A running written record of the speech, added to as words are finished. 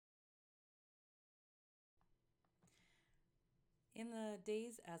In the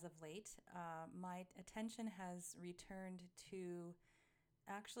days as of late, my attention has returned to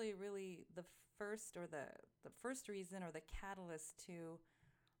actually really the first reason or the catalyst to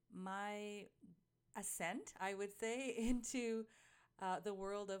my ascent, I would say, into the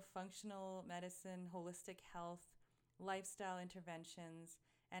world of functional medicine, holistic health, lifestyle interventions,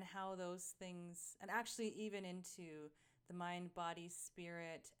 and how those things, and actually even into the mind, body,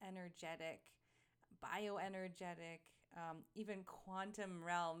 spirit, energetic, bioenergetic, even quantum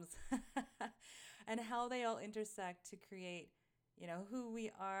realms, and how they all intersect to create, who we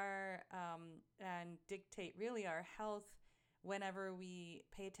are, and dictate really our health whenever we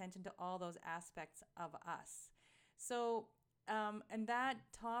pay attention to all those aspects of us. So, and that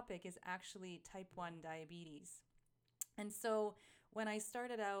topic is actually type 1 diabetes. And so when I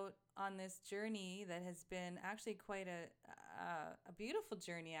started out on this journey that has been actually quite a beautiful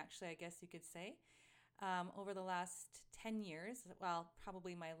journey, actually, I guess you could say, over the last 10 years, well,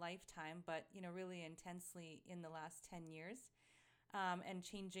 probably my lifetime, but, really intensely in the last 10 years, and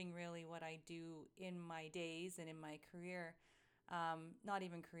changing really what I do in my days and in my career. Not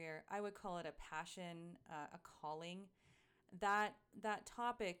even career, I would call it a passion, a calling. That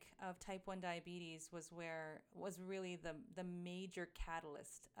topic of type 1 diabetes was really the major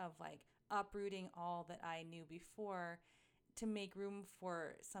catalyst of like uprooting all that I knew before to make room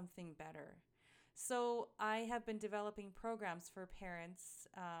for something better. So I have been developing programs for parents,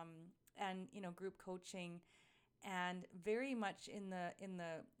 and group coaching, and very much in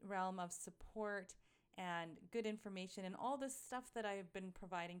the realm of support and good information and all this stuff that I've been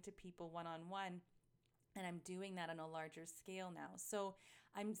providing to people one on one. And I'm doing that on a larger scale now. So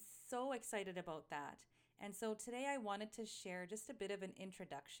I'm so excited about that. And so today I wanted to share just a bit of an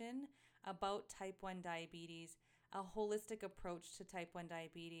introduction about type 1 diabetes, a holistic approach to type 1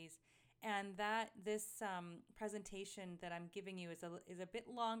 diabetes, and that this presentation that I'm giving you is a bit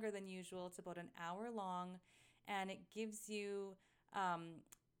longer than usual. It's about an hour long, and it gives you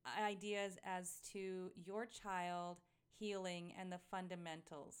ideas as to your child healing and the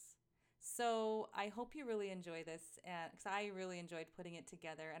fundamentals. So I hope you really enjoy this, because I really enjoyed putting it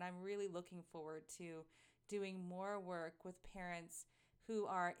together, and I'm really looking forward to doing more work with parents who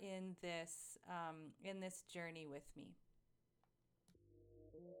are in this journey with me.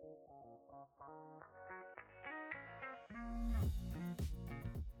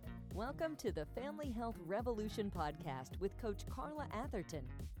 Welcome to the Family Health Revolution podcast with Coach Carla Atherton,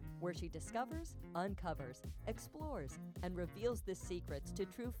 where she discovers, uncovers, explores, and reveals the secrets to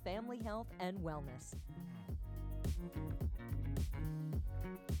true family health and wellness.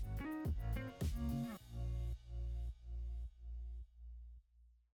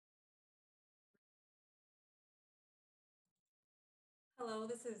 Hello,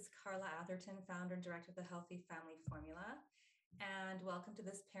 this is Carla Atherton, founder and director of the Healthy Family Formula. And welcome to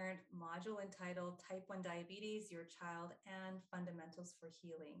this parent module entitled Type 1 Diabetes, Your Child, and Fundamentals for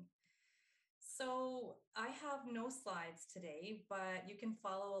Healing. So I have no slides today, but you can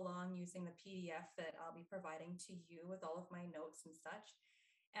follow along using the PDF that I'll be providing to you with all of my notes and such.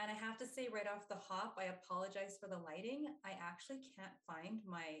 And I have to say right off the hop, I apologize for the lighting. I actually can't find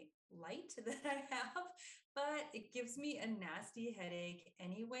my light that I have, but it gives me a nasty headache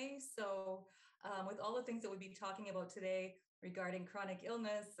anyway. So with all the things that we'll be talking about today regarding chronic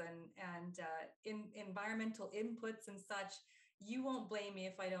illness and environmental inputs and such, you won't blame me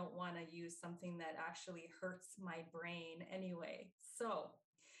if I don't want to use something that actually hurts my brain anyway. So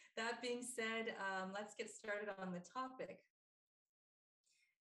that being said, let's get started on the topic.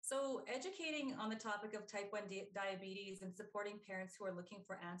 So educating on the topic of type 1 diabetes and supporting parents who are looking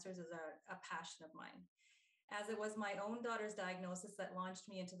for answers is a passion of mine, as it was my own daughter's diagnosis that launched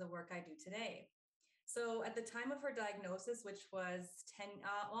me into the work I do today. So at the time of her diagnosis, which was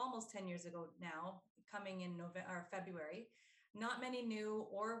almost 10 years ago now, coming in November or February, not many knew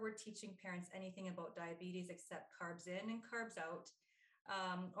or were teaching parents anything about diabetes except carbs in and carbs out,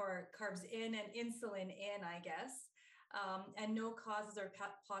 or carbs in and insulin in, I guess. And no causes or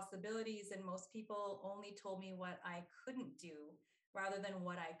possibilities. And most people only told me what I couldn't do rather than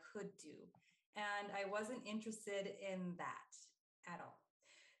what I could do. And I wasn't interested in that at all.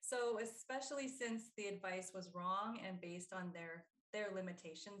 So especially since the advice was wrong and based on their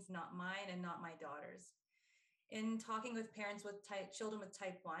limitations, not mine and not my daughter's. In talking with parents with children with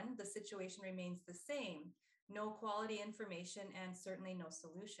type 1, the situation remains the same. No quality information and certainly no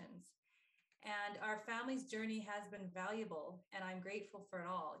solutions. And our family's journey has been valuable, and I'm grateful for it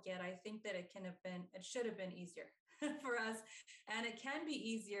all. Yet I think that it should have been easier for us. And it can be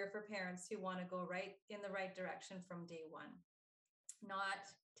easier for parents who want to go right in the right direction from day one, not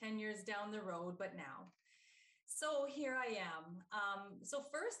 10 years down the road, but now. So here I am. So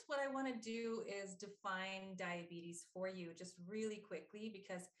first, what I want to do is define diabetes for you just really quickly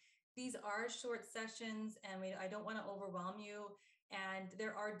because these are short sessions and I don't want to overwhelm you. And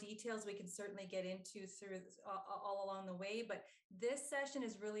there are details we can certainly get into through all along the way, but this session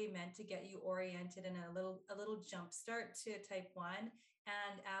is really meant to get you oriented in a little jump start to type 1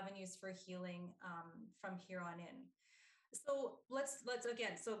 and avenues for healing from here on in. So let's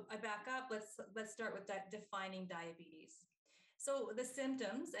again. So I back up. Let's start with that defining diabetes. So the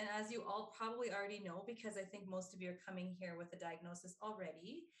symptoms, and as you all probably already know, because I think most of you are coming here with a diagnosis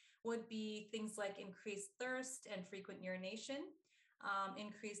already, would be things like increased thirst and frequent urination,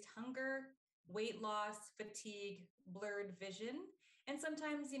 increased hunger, weight loss, fatigue, blurred vision, and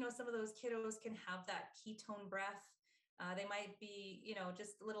sometimes some of those kiddos can have that ketone breath. They might be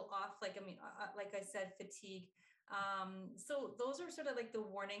just a little off, like I said, fatigue. So those are sort of like the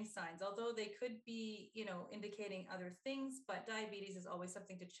warning signs, although they could be, indicating other things, but diabetes is always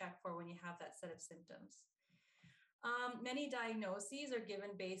something to check for when you have that set of symptoms. Many diagnoses are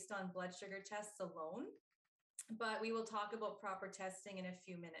given based on blood sugar tests alone, but we will talk about proper testing in a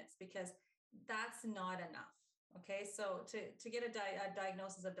few minutes because that's not enough. Okay, so to get a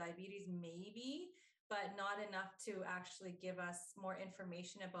diagnosis of diabetes, maybe, but not enough to actually give us more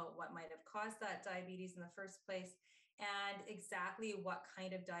information about what might have caused that diabetes in the first place and exactly what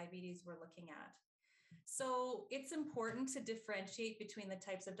kind of diabetes we're looking at. So it's important to differentiate between the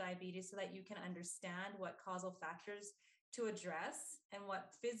types of diabetes so that you can understand what causal factors to address and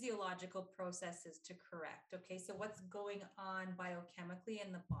what physiological processes to correct. Okay, so what's going on biochemically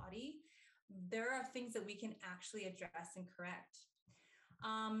in the body? There are things that we can actually address and correct.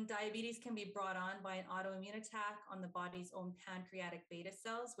 Diabetes can be brought on by an autoimmune attack on the body's own pancreatic beta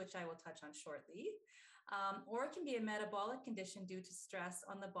cells, which I will touch on shortly. Or it can be a metabolic condition due to stress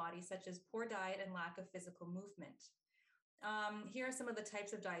on the body, such as poor diet and lack of physical movement. Here are some of the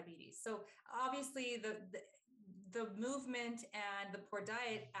types of diabetes. So obviously the movement and the poor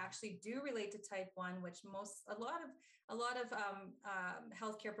diet actually do relate to type 1, which a lot of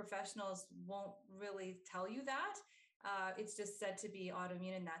healthcare professionals won't really tell you that. It's just said to be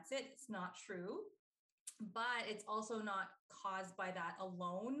autoimmune and that's it. It's not true, but it's also not caused by that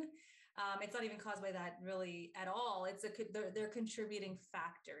alone. It's not even caused by that really at all. They're contributing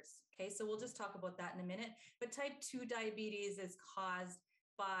factors. Okay, so we'll just talk about that in a minute. But type 2 diabetes is caused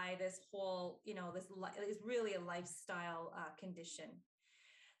by this whole, this is really a lifestyle condition.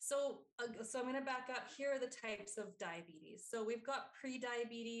 So I'm going to back up. Here are the types of diabetes. So we've got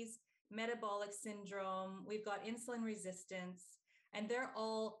pre-diabetes, metabolic syndrome, we've got insulin resistance, and they're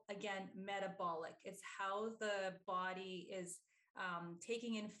all, again, metabolic. It's how the body is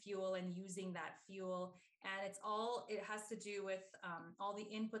taking in fuel and using that fuel. And it has to do with all the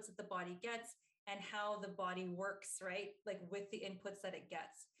inputs that the body gets and how the body works, right? Like with the inputs that it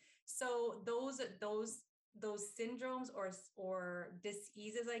gets. So those syndromes or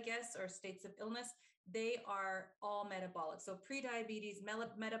diseases, I guess, or states of illness, they are all metabolic. So pre-diabetes,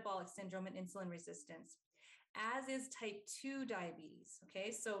 metabolic syndrome, and insulin resistance, as is type 2 diabetes.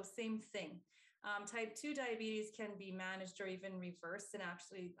 Okay, so same thing. Type 2 diabetes can be managed or even reversed. And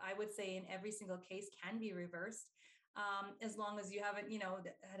actually, I would say in every single case can be reversed as long as you haven't,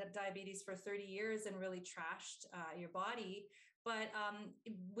 had a diabetes for 30 years and really trashed your body, but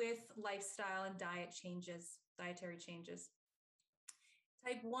with lifestyle and dietary changes.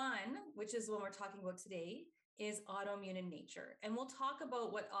 Type 1, which is what we're talking about today, is autoimmune in nature. And we'll talk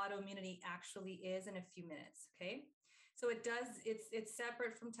about what autoimmunity actually is in a few minutes, okay? So it's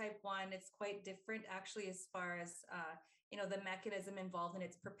separate from type 1. It's quite different actually as far as, the mechanism involved in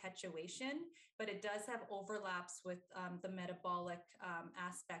its perpetuation, but it does have overlaps with the metabolic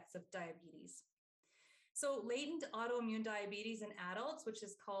aspects of diabetes. So latent autoimmune diabetes in adults, which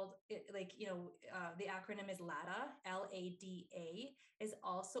is called the acronym is LADA, LADA, is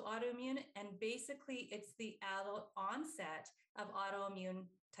also autoimmune. And basically it's the adult onset of autoimmune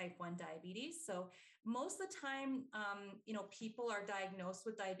type 1 diabetes. So most of the time, people are diagnosed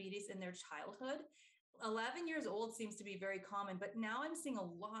with diabetes in their childhood. 11 years old seems to be very common, but now I'm seeing a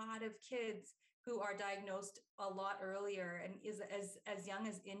lot of kids who are diagnosed a lot earlier and is as young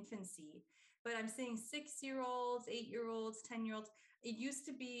as infancy. But I'm seeing 6-year-olds, 8-year-olds, 10-year-olds. It used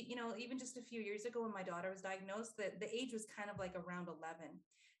to be, even just a few years ago when my daughter was diagnosed, the age was kind of like around 11.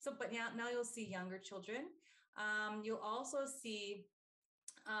 So, but now you'll see younger children. You'll also see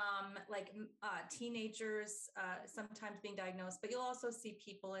teenagers sometimes being diagnosed, but you'll also see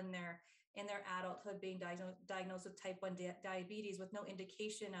people in their adulthood being diagnosed with type 1 diabetes with no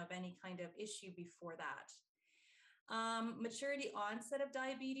indication of any kind of issue before that. Maturity onset of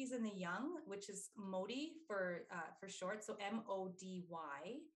diabetes in the young, which is MODY for short, so MODY,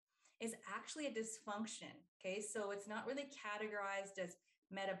 is actually a dysfunction. Okay, so it's not really categorized as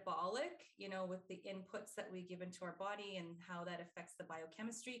metabolic, with the inputs that we give into our body and how that affects the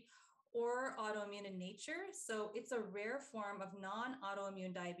biochemistry, or autoimmune in nature. So it's a rare form of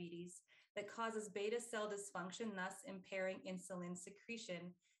non-autoimmune diabetes that causes beta cell dysfunction, thus impairing insulin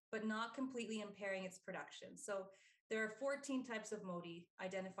secretion, but not completely impairing its production. So there are 14 types of MODY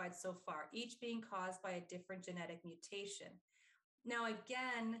identified so far, each being caused by a different genetic mutation. Now,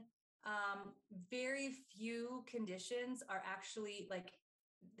 again, very few conditions are actually like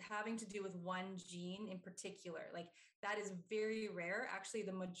having to do with one gene in particular. Like that is very rare. Actually,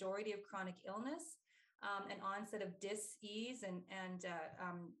 the majority of chronic illness and onset of dis-ease and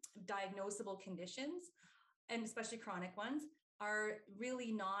diagnosable conditions, and especially chronic ones, are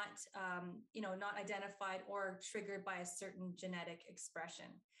really not, not identified or triggered by a certain genetic expression.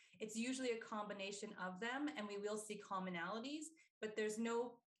 It's usually a combination of them, and we will see commonalities, but there's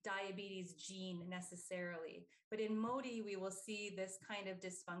no diabetes gene necessarily. But in MODY, we will see this kind of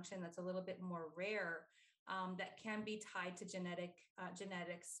dysfunction that's a little bit more rare, that can be tied to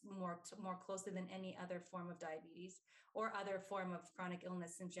genetics more closely than any other form of diabetes or other form of chronic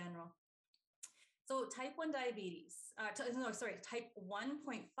illness in general. So type 1 diabetes, type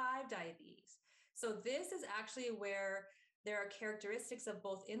 1.5 diabetes. So this is actually where there are characteristics of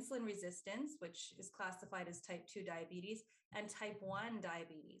both insulin resistance, which is classified as type 2 diabetes, and type 1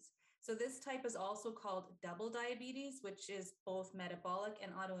 diabetes. So this type is also called double diabetes, which is both metabolic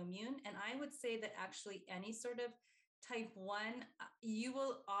and autoimmune. And I would say that actually any sort of type 1, you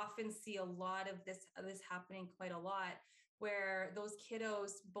will often see a lot of this happening quite a lot, where those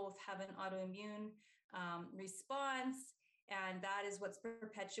kiddos both have an autoimmune response, and that is what's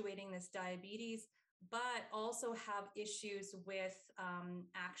perpetuating this diabetes, but also have issues with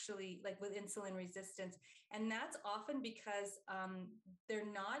actually like with insulin resistance. And that's often because they're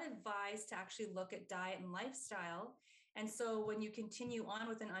not advised to actually look at diet and lifestyle. And so when you continue on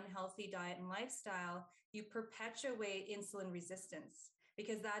with an unhealthy diet and lifestyle, you perpetuate insulin resistance,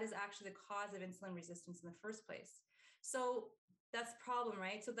 because that is actually the cause of insulin resistance in the first place. So that's the problem,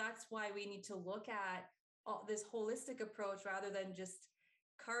 right? So that's why we need to look at this holistic approach rather than just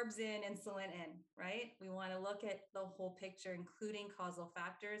carbs in, insulin in, right? We want to look at the whole picture, including causal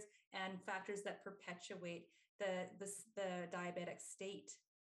factors and factors that perpetuate the diabetic state.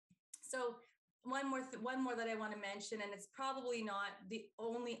 So one more that I want to mention, and it's probably not the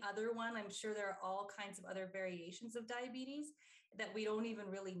only other one. I'm sure there are all kinds of other variations of diabetes that we don't even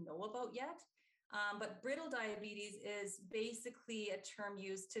really know about yet. But brittle diabetes is basically a term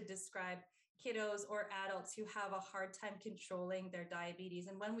used to describe kiddos or adults who have a hard time controlling their diabetes.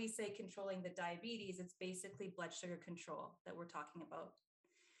 And when we say controlling the diabetes, it's basically blood sugar control that we're talking about.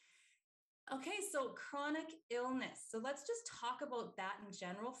 Okay, so chronic illness. So let's just talk about that in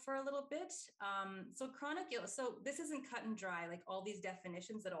general for a little bit. So chronic illness, so this isn't cut and dry, like all these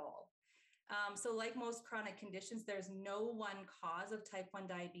definitions at all. So like most chronic conditions, there's no one cause of type 1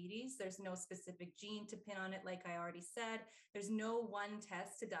 diabetes. There's no specific gene to pin on it, like I already said. There's no one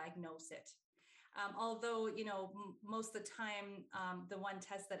test to diagnose it. Although, most of the time, the one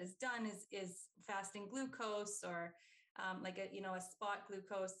test that is done is fasting glucose or like a spot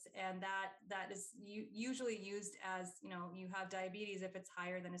glucose. And that is usually used as, you have diabetes if it's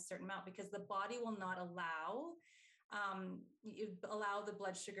higher than a certain amount, because the body will not allow the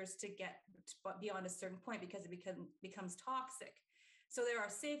blood sugars to get beyond a certain point, because it becomes toxic. So there are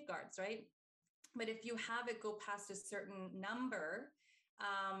safeguards, right? But if you have it go past a certain number,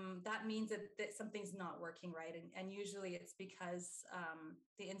 that means that something's not working right. And usually it's because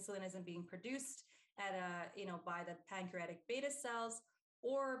the insulin isn't being produced by the pancreatic beta cells,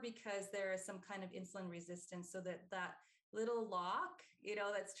 or because there is some kind of insulin resistance, so that little lock,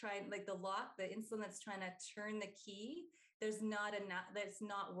 that's trying, like the insulin that's trying to turn the key, that's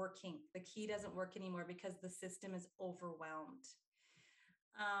not working. The key doesn't work anymore because the system is overwhelmed.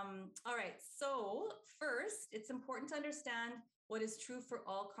 All right. So first, it's important to understand what is true for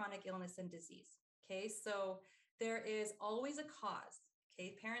all chronic illness and disease. Okay. So there is always a cause.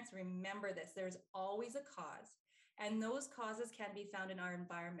 Okay. Parents, remember this. There's always a cause, and those causes can be found in our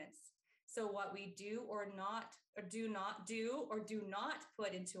environments. So what we do or do not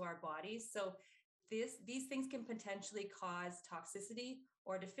put into our bodies. So these things can potentially cause toxicity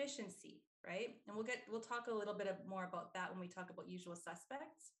or deficiency, right? And we'll talk a little bit more about that when we talk about usual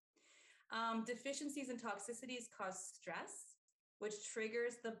suspects. Deficiencies and toxicities cause stress, which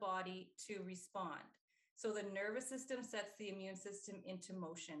triggers the body to respond. So the nervous system sets the immune system into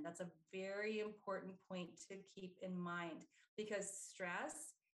motion. That's a very important point to keep in mind, because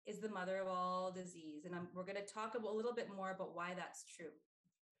stress is the mother of all disease. And we're going to talk a little bit more about why that's true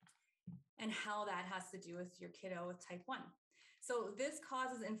and how that has to do with your kiddo with type 1. So this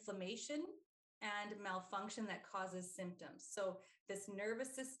causes inflammation and malfunction that causes symptoms. So this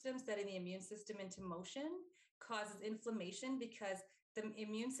nervous system setting the immune system into motion causes inflammation, because the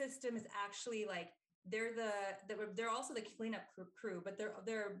immune system is actually like, they're also the cleanup crew, but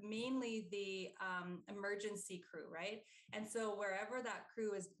they're mainly the emergency crew, right? And so wherever that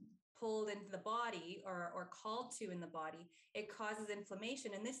crew is pulled into the body or called to in the body, it causes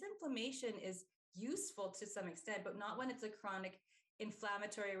inflammation. And this inflammation is useful to some extent, but not when it's a chronic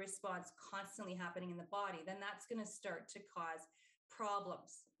inflammatory response constantly happening in the body. Then that's going to start to cause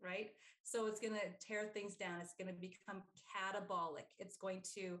problems, right? So it's going to tear things down. It's going to become catabolic. It's going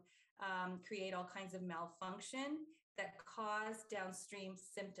to create all kinds of malfunction that cause downstream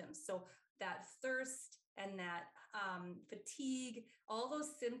symptoms. So that thirst and that fatigue, all those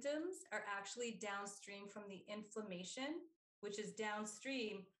symptoms are actually downstream from the inflammation, which is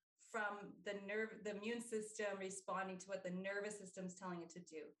downstream from the immune system responding to what the nervous system is telling it to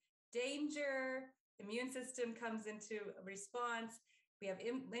do. Danger, immune system comes into response. We have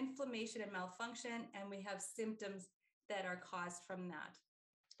inflammation and malfunction, and we have symptoms that are caused from that,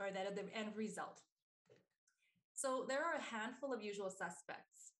 or that are the end result. So there are a handful of usual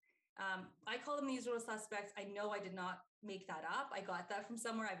suspects. I call them the usual suspects. I know I did not make that up. I got that from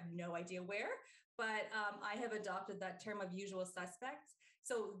somewhere. I have no idea where, but I have adopted that term of usual suspects.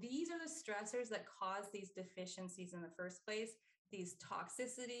 So these are the stressors that cause these deficiencies in the first place, these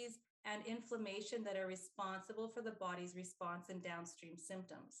toxicities and inflammation that are responsible for the body's response and downstream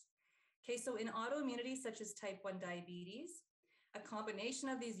symptoms. Okay, so in autoimmunity, such as type 1 diabetes, a combination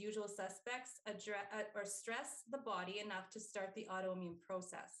of these usual suspects stress the body enough to start the autoimmune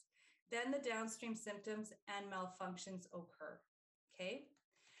process. Then the downstream symptoms and malfunctions occur, okay?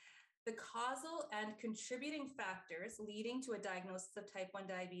 The causal and contributing factors leading to a diagnosis of type 1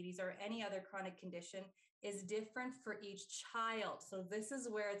 diabetes or any other chronic condition is different for each child. So this is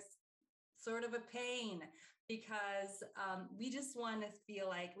where it's sort of a pain, because we just want to feel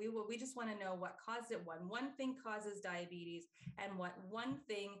like we just want to know what caused it. One thing causes diabetes and what one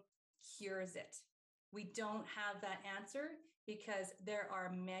thing cures it. We don't have that answer, because there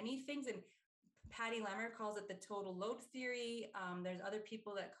are many things, and Patty Lemmer calls it the total load theory. There's other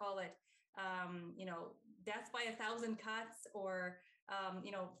people that call it, death by 1,000 cuts, or,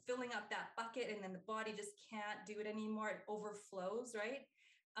 filling up that bucket and then the body just can't do it anymore. It overflows, right?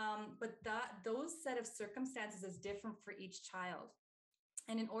 But those set of circumstances is different for each child.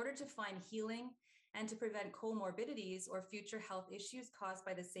 And in order to find healing and to prevent comorbidities or future health issues caused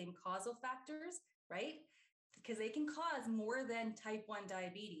by the same causal factors, right? Because they can cause more than type 1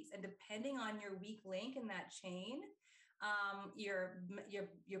 diabetes. And depending on your weak link in that chain, your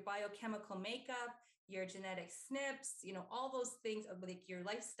biochemical makeup, your genetic SNPs, all those things, like your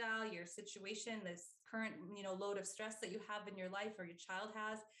lifestyle, your situation, this current, load of stress that you have in your life or your child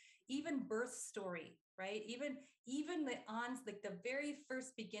has, even birth story, right? Even the very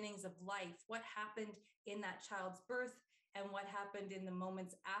first beginnings of life, what happened in that child's birth and what happened in the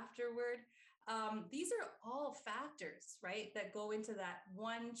moments afterward. These are all factors, right, that go into that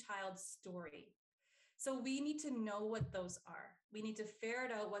one child's story. So we need to know what those are. We need to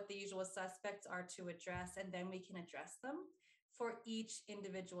ferret out what the usual suspects are to address, and then we can address them for each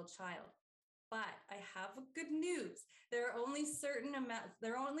individual child. But I have good news. There are only a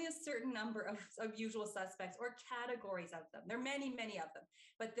certain number of usual suspects or categories of them. There are many, many of them,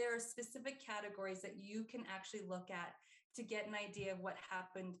 but there are specific categories that you can actually look at to get an idea of what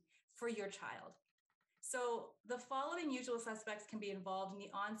happened for your child. So the following usual suspects can be involved in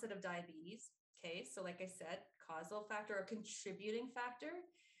the onset of diabetes. Okay, so like I said, causal factor or contributing factor,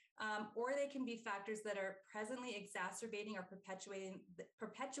 or they can be factors that are presently exacerbating or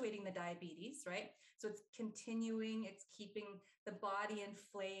perpetuating the diabetes, right? So it's continuing, it's keeping the body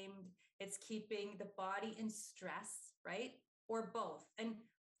inflamed, it's keeping the body in stress, right? Or both. And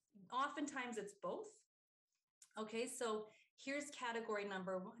oftentimes it's both. Okay, so here's category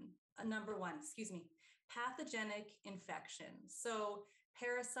number one, pathogenic infections. So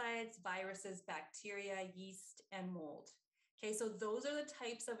parasites, viruses, bacteria, yeast, and mold. Okay, so those are the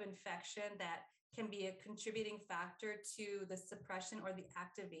types of infection that can be a contributing factor to the suppression or the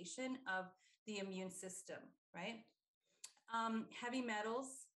activation of the immune system, right? Heavy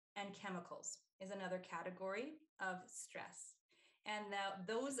metals and chemicals is another category of stress. And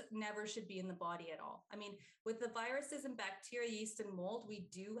those never should be in the body at all. I mean, with the viruses and bacteria, yeast and mold, we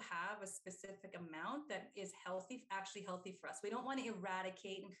do have a specific amount that is healthy, actually healthy for us. We don't want to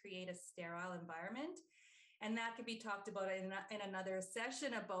eradicate and create a sterile environment. And that could be talked about in another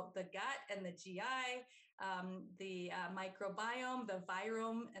session about the gut and the GI, the microbiome, the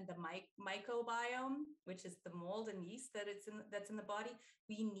virome, and the mycobiome, which is the mold and yeast that's in the body.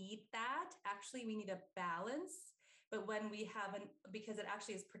 We need that. Actually, we need a balance. But when we have because it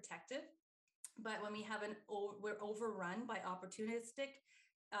actually is protective, but when we're overrun by opportunistic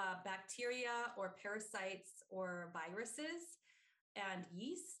bacteria or parasites or viruses and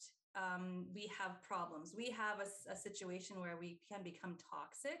yeast, we have problems. We have a situation where we can become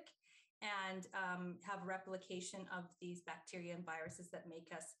toxic and have replication of these bacteria and viruses that make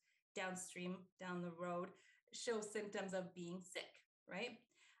us downstream, down the road, show symptoms of being sick, right?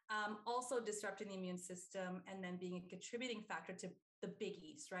 Also disrupting the immune system and then being a contributing factor to the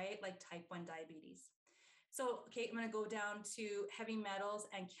biggies, right? Like type 1 diabetes. So, okay, I'm going to go down to heavy metals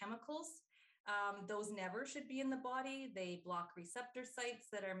and chemicals. Those never should be in the body. They block receptor sites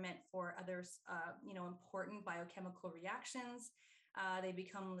that are meant for other, important biochemical reactions. They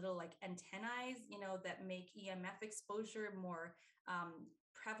become little like antennae, that make EMF exposure more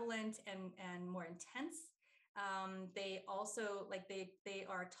prevalent and more intense. They also they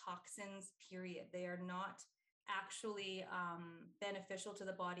are toxins, period. They are not actually beneficial to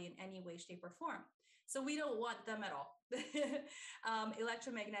the body in any way, shape, or form. So we don't want them at all.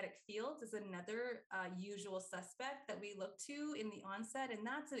 Electromagnetic fields is another usual suspect that we look to in the onset, and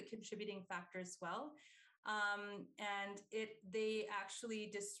that's a contributing factor as well. And they actually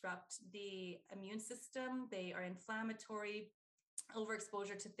disrupt the immune system. They are inflammatory.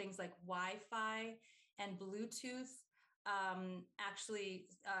 Overexposure to things like Wi-Fi and Bluetooth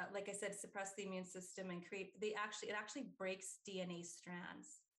like I said, suppress the immune system and it actually breaks DNA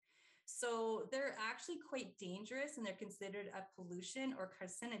strands. So they're actually quite dangerous, and they're considered a pollution or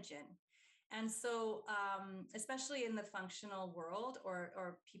carcinogen. And so, especially in the functional world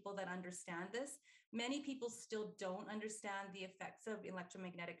or people that understand this, many people still don't understand the effects of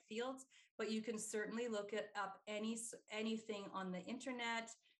electromagnetic fields, but you can certainly look up anything on the internet.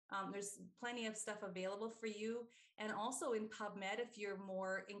 There's plenty of stuff available for you. And also in PubMed, if you're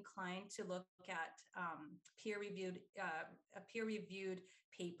more inclined to look at peer-reviewed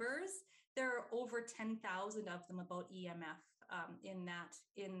papers, there are over 10,000 of them about EMF in that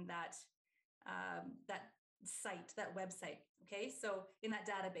site, that website. Okay, so in that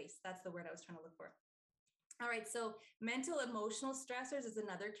database, that's the word I was trying to look for. All right, so mental emotional stressors is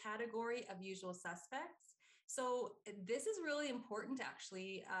another category of usual suspects. So this is really important,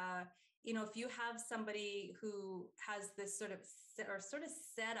 actually. If you have somebody who has this sort of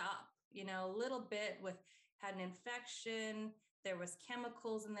set up, a little bit had an infection, there was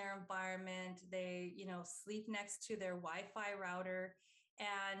chemicals in their environment, they, sleep next to their Wi-Fi router,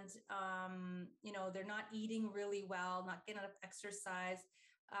 and, they're not eating really well, not getting enough exercise.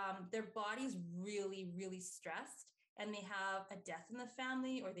 Their body's really, really stressed, and they have a death in the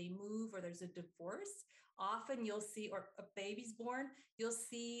family, or they move, or there's a divorce. Often you'll see, or a baby's born, you'll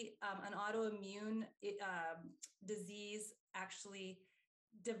see an autoimmune disease actually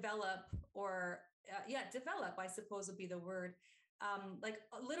develop, I suppose would be the word,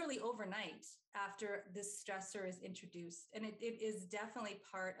 literally overnight after this stressor is introduced. And it is definitely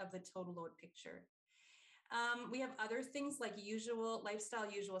part of the total load picture. We have other things like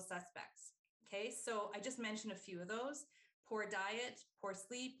lifestyle usual suspects. Okay, so I just mentioned a few of those: poor diet, poor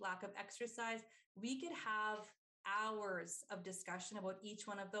sleep, lack of exercise. We could have hours of discussion about each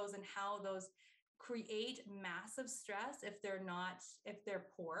one of those and how those create massive stress if they're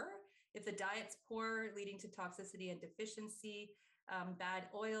poor. If the diet's poor, leading to toxicity and deficiency, bad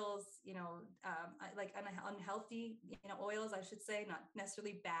oils, unhealthy, oils, I should say, not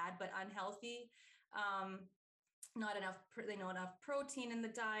necessarily bad, but unhealthy. Not enough protein in the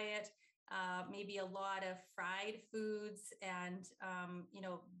diet, maybe a lot of fried foods, and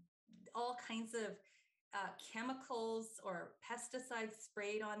all kinds of chemicals or pesticides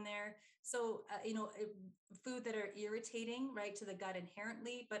sprayed on there. So food that are irritating, right, to the gut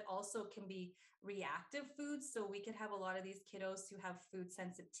inherently, but also can be reactive foods. So we could have a lot of these kiddos who have food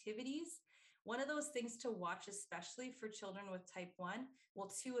sensitivities. One of those things to watch, especially for children with type 1, well,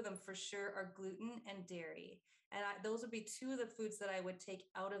 two of them for sure are gluten and dairy. And those would be two of the foods that I would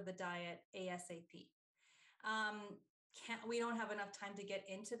take out of the diet ASAP. We don't have enough time to get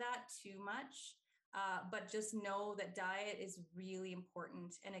into that too much, but just know that diet is really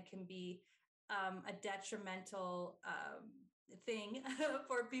important, and it can be a detrimental thing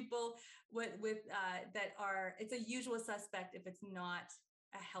for people with that are, it's a usual suspect if it's not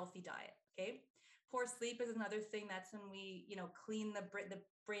a healthy diet. Okay. Poor sleep is another thing. That's when we, clean the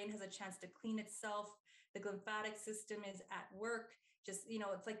brain has a chance to clean itself. The lymphatic system is at work. Just,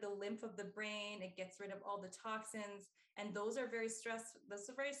 it's like the lymph of the brain. It gets rid of all the toxins. And those are very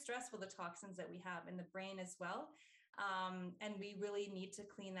stressful, the toxins that we have in the brain as well. And we really need to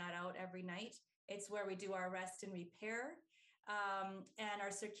clean that out every night. It's where we do our rest and repair. And our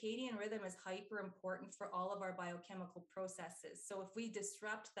circadian rhythm is hyper important for all of our biochemical processes. So if we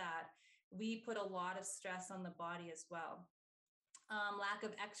disrupt that, we put a lot of stress on the body as well. Lack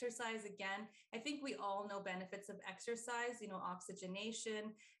of exercise, again, I think we all know benefits of exercise,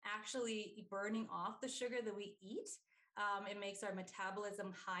 oxygenation, actually burning off the sugar that we eat. It makes our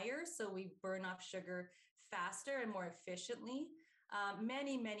metabolism higher, so we burn off sugar faster and more efficiently.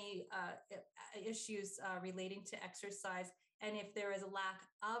 Many issues relating to exercise. And if there is a lack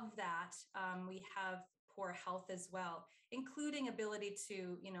of that, we have poor health as well, including ability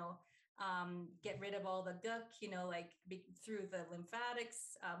to, get rid of all the gunk, through the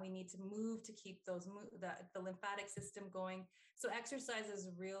lymphatics. We need to move to keep the lymphatic system going. So exercise is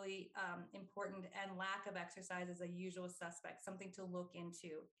really important, and lack of exercise is a usual suspect, something to look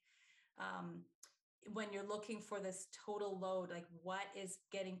into. When you're looking for this total load, like what is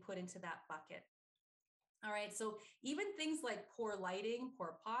getting put into that bucket. All right. So even things like poor lighting,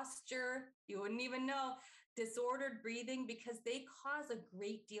 poor posture, you wouldn't even know, disordered breathing, because they cause a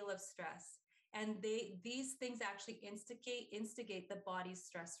great deal of stress. And these things actually instigate the body's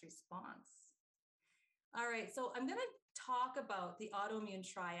stress response. All right. So I'm going to talk about the autoimmune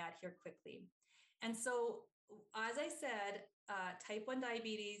triad here quickly. And so, as I said, type 1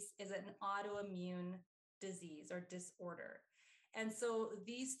 diabetes is an autoimmune disease or disorder. And so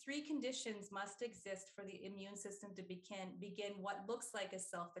these three conditions must exist for the immune system to begin what looks like a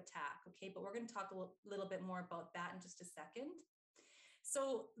self-attack. Okay, but we're going to talk a little bit more about that in just a second.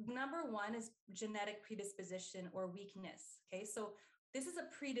 So number one is genetic predisposition or weakness. Okay, so this is a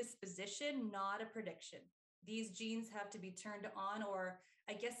predisposition, not a prediction. These genes have to be turned on, or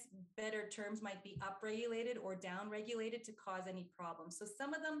I guess better terms might be upregulated or downregulated to cause any problems. So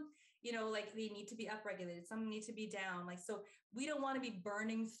some of them, like they need to be upregulated, some need to be down. Like, so we don't want to be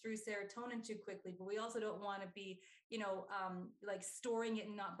burning through serotonin too quickly, but we also don't want to be, like storing it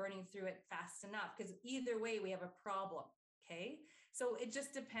and not burning through it fast enough, because either way we have a problem. Okay. So it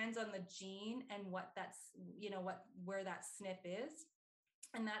just depends on the gene and what that's, where that SNP is.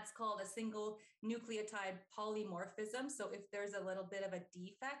 And that's called a single nucleotide polymorphism. So if there's a little bit of a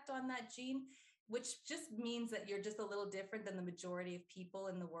defect on that gene, which just means that you're just a little different than the majority of people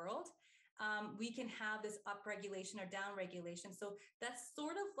in the world, we can have this upregulation or downregulation. So that's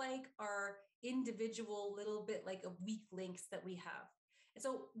sort of like our individual little bit like a weak links that we have. And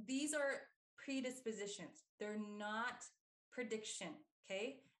so these are predispositions. They're not prediction.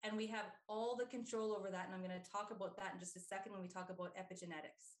 Okay. And we have all the control over that. And I'm going to talk about that in just a second when we talk about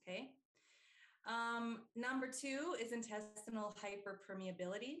epigenetics. Okay. Number two is intestinal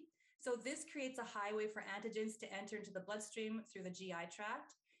hyperpermeability. So this creates a highway for antigens to enter into the bloodstream through the GI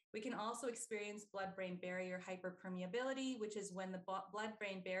tract. We can also experience blood-brain barrier hyperpermeability, which is when the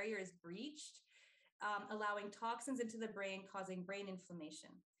blood-brain barrier is breached, allowing toxins into the brain, causing brain inflammation.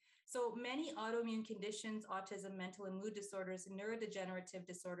 So many autoimmune conditions, autism, mental and mood disorders, neurodegenerative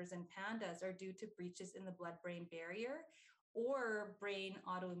disorders, and PANDAS are due to breaches in the blood-brain barrier or brain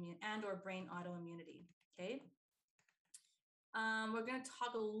autoimmunity. Okay. We're going to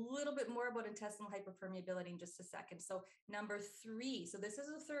talk a little bit more about intestinal hyperpermeability in just a second. So number three, so this is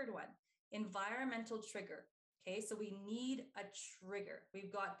the third one, environmental trigger. Okay, so we need a trigger.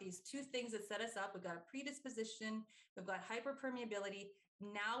 We've got these two things that set us up. We've got a predisposition, we've got hyperpermeability.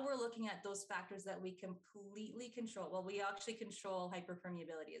 Now we're looking at those factors that we completely control. Well, we actually control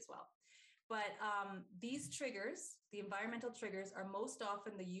hyperpermeability as well. But these triggers, the environmental triggers, are most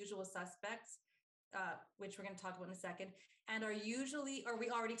often the usual suspects, which we're going to talk about in a second, and are usually, or we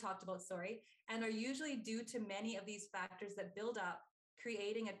already talked about, sorry, and are usually due to many of these factors that build up,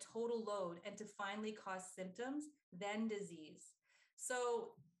 creating a total load and to finally cause symptoms, then disease. So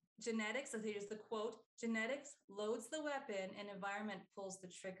genetics, so here's the quote, genetics loads the weapon and environment pulls the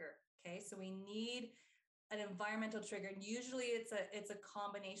trigger. Okay, so we need an environmental trigger. And usually it's a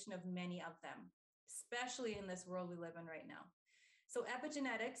combination of many of them, especially in this world we live in right now. So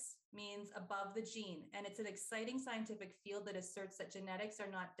epigenetics means above the gene, and it's an exciting scientific field that asserts that genetics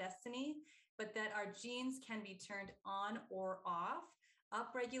are not destiny, but that our genes can be turned on or off,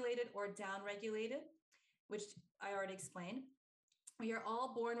 upregulated or downregulated, which I already explained. We are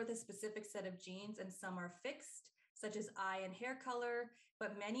all born with a specific set of genes, and some are fixed, such as eye and hair color,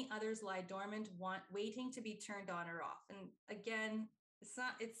 but many others lie dormant, waiting to be turned on or off. And again,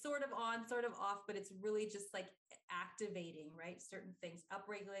 it's sort of on, sort of off, but it's really just like activating, right? Certain things,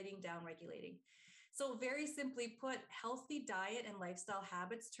 upregulating, downregulating. So very simply put, healthy diet and lifestyle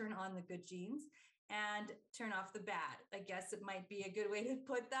habits turn on the good genes and turn off the bad. I guess it might be a good way to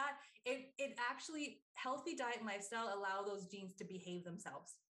put that. It actually, healthy diet and lifestyle allow those genes to behave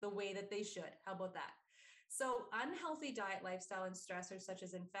themselves the way that they should. How about that? So unhealthy diet, lifestyle, and stressors such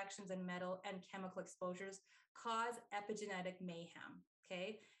as infections and metal and chemical exposures cause epigenetic mayhem.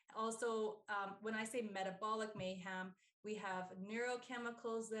 Okay. Also, when I say metabolic mayhem, we have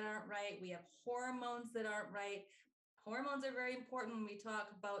neurochemicals that aren't right. We have hormones that aren't right. Hormones are very important when we talk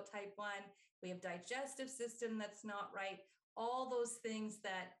about type 1. We have digestive system that's not right. All those things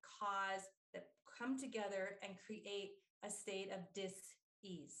that come together and create a state of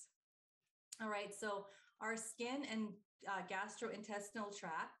dis-ease. All right, so our skin and gastrointestinal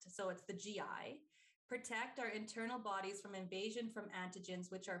tract, so it's the GI, protect our internal bodies from invasion from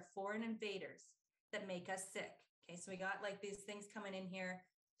antigens, which are foreign invaders that make us sick. Okay, so we got like these things coming in here.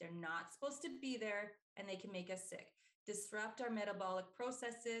 They're not supposed to be there and they can make us sick, disrupt our metabolic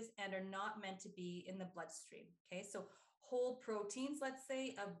processes, and are not meant to be in the bloodstream. Okay, so whole proteins, let's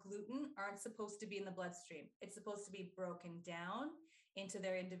say, of gluten aren't supposed to be in the bloodstream. It's supposed to be broken down into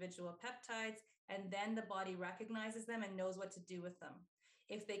their individual peptides, and then the body recognizes them and knows what to do with them.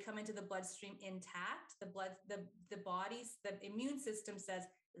 If they come into the bloodstream intact, the immune system says,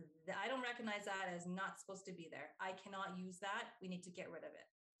 I don't recognize that as not supposed to be there. I cannot use that. We need to get rid of it.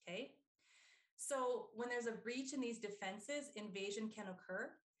 Okay. So when there's a breach in these defenses, invasion can occur.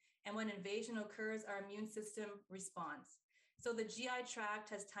 And when invasion occurs, our immune system responds. So the GI tract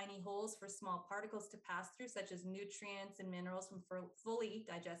has tiny holes for small particles to pass through, such as nutrients and minerals from fully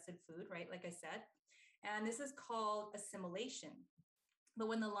digested food, right? Like I said. And this is called assimilation. But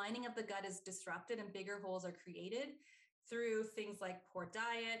when the lining of the gut is disrupted and bigger holes are created through things like poor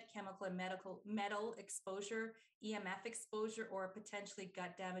diet, chemical and metal exposure, EMF exposure, or potentially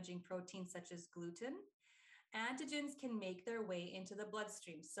gut damaging proteins such as gluten, antigens can make their way into the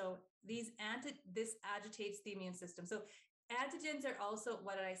bloodstream. So this agitates the immune system. So antigens are also,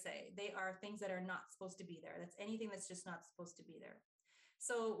 what did I say? They are things that are not supposed to be there. That's anything that's just not supposed to be there.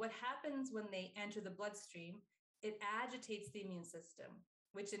 So what happens when they enter the bloodstream, it agitates the immune system,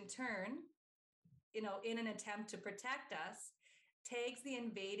 which in turn, in an attempt to protect us, tags the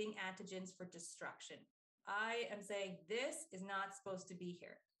invading antigens for destruction. I am saying this is not supposed to be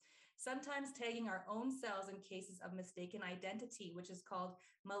here. Sometimes tagging our own cells in cases of mistaken identity, which is called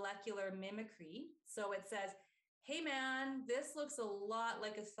molecular mimicry. So it says, hey man, this looks a lot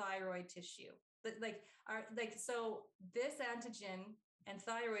like a thyroid tissue. So this antigen and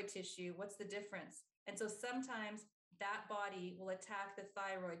thyroid tissue, what's the difference? And so sometimes that body will attack the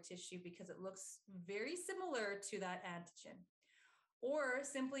thyroid tissue because it looks very similar to that antigen. Or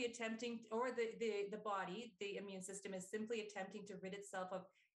simply the body, the immune system is simply attempting to rid itself of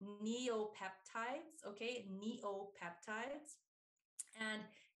neopeptides, okay? Neopeptides. And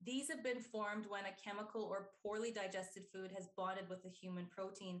these have been formed when a chemical or poorly digested food has bonded with a human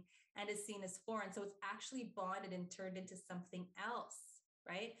protein and is seen as foreign. So it's actually bonded and turned into something else,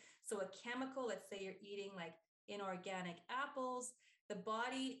 right? So a chemical, let's say you're eating like inorganic apples,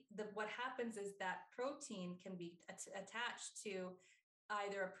 what happens is that protein can be attached to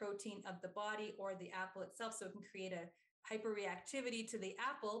either a protein of the body or the apple itself. So it can create a hyperreactivity to the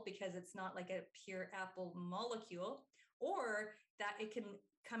apple because it's not like a pure apple molecule, or that it can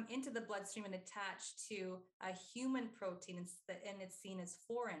come into the bloodstream and attach to a human protein and it's seen as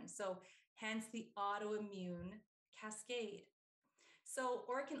foreign. So hence the autoimmune cascade. So,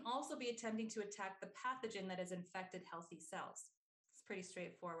 or it can also be attempting to attack the pathogen that has infected healthy cells. It's pretty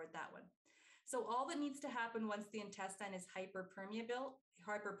straightforward, that one. So all that needs to happen once the intestine is hyperpermeable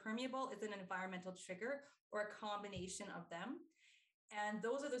is an environmental trigger or a combination of them. And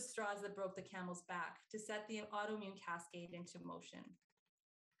those are the straws that broke the camel's back to set the autoimmune cascade into motion.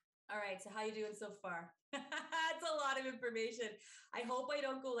 All right, so how you doing so far? It's a lot of information. I hope I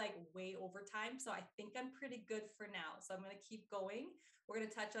don't go like way over time. So I think I'm pretty good for now. So I'm going to keep going. We're going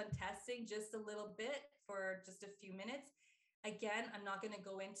to touch on testing just a little bit for just a few minutes. Again, I'm not going to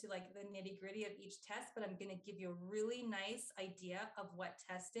go into like the nitty gritty of each test, but I'm going to give you a really nice idea of what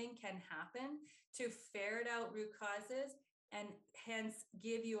testing can happen to ferret out root causes and hence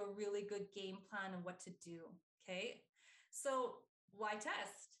give you a really good game plan of what to do. Okay. So why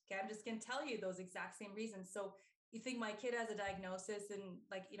test? Okay. I'm just going to tell you those exact same reasons. So you think my kid has a diagnosis and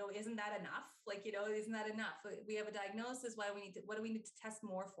like, isn't that enough? Like, isn't that enough? We have a diagnosis. What do we need to test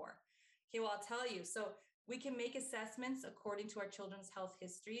more for? Okay. Well, I'll tell you. So We can make assessments according to our children's health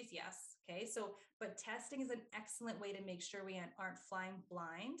histories. Yes. Okay. So, but testing is an excellent way to make sure we aren't flying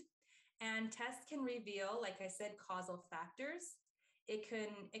blind. And tests can reveal, like I said, causal factors. It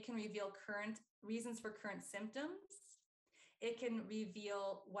can reveal current reasons for current symptoms. It can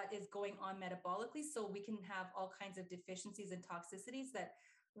reveal what is going on metabolically. So we can have all kinds of deficiencies and toxicities that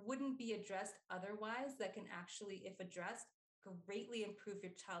wouldn't be addressed otherwise, that can actually, if addressed, greatly improve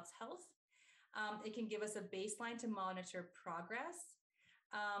your child's health. It can give us a baseline to monitor progress.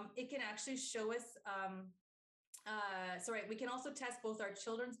 It can actually show us, we can also test both our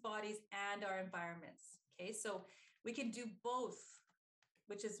children's bodies and our environments. Okay, so we can do both,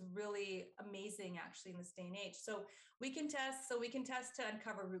 which is really amazing actually in this day and age. So we can test to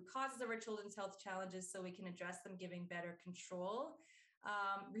uncover root causes of our children's health challenges so we can address them, giving better control,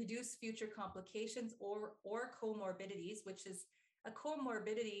 reduce future complications or comorbidities, which is a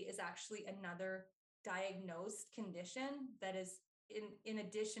comorbidity is actually another diagnosed condition that is in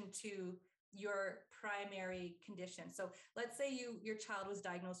addition to your primary condition. So let's say your child was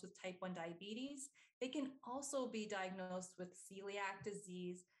diagnosed with type 1 diabetes. They can also be diagnosed with celiac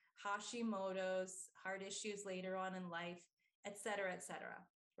disease, Hashimoto's, heart issues later on in life, et cetera,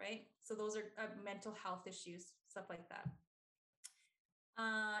 right? So those are mental health issues, stuff like that.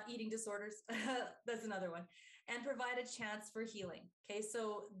 Eating disorders, that's another one, and provide a chance for healing. Okay,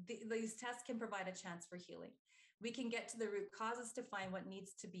 so these tests can provide a chance for healing. We can get to the root causes to find what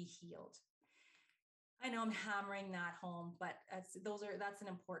needs to be healed. I know I'm hammering that home, but that's an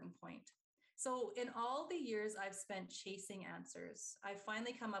important point. So in all the years I've spent chasing answers, I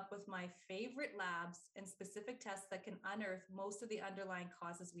finally come up with my favorite labs and specific tests that can unearth most of the underlying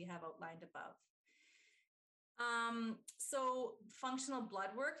causes we have outlined above. So functional blood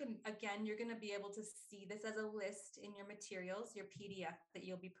work, and again, you're going to be able to see this as a list in your materials, your PDF that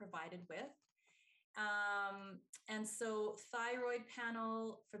you'll be provided with. And so thyroid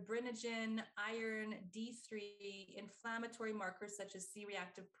panel, fibrinogen, iron, D3, inflammatory markers such as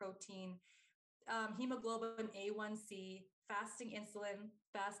C-reactive protein, hemoglobin A1C, fasting insulin,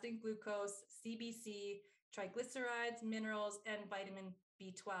 fasting glucose, CBC, triglycerides, minerals, and vitamin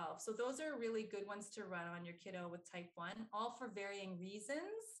B12. So those are really good ones to run on your kiddo with type 1, all for varying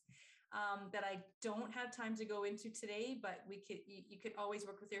reasons that I don't have time to go into today, but you could always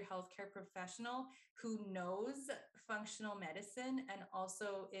work with your healthcare professional who knows functional medicine and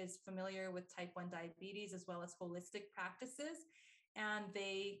also is familiar with type 1 diabetes as well as holistic practices, and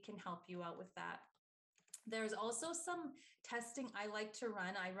they can help you out with that. There's also some testing I like to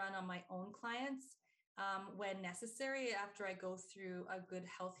run. I run on my own clients when necessary after I go through a good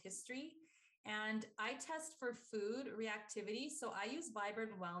health history. And I test for food reactivity. So I use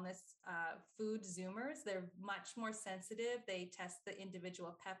Vibrant Wellness food Zoomers. They're much more sensitive. They test the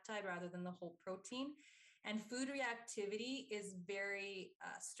individual peptide rather than the whole protein. And food reactivity is very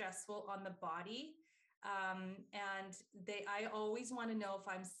stressful on the body. And I always want to know if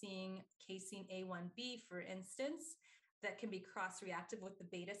I'm seeing casein A1B, for instance, that can be cross-reactive with the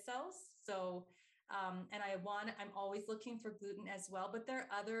beta cells. So and I'm always looking for gluten as well, but there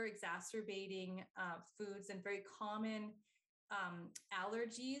are other exacerbating foods and very common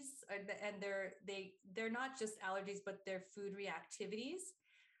allergies, and they're not just allergies, but they're food reactivities,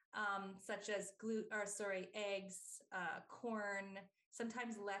 such as eggs, corn,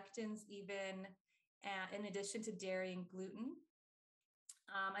 sometimes lectins even, in addition to dairy and gluten.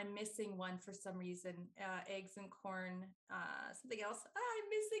 I'm missing one for some reason, eggs and corn, something else. I'm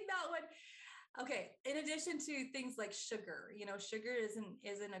missing that one. Okay. In addition to things like sugar, sugar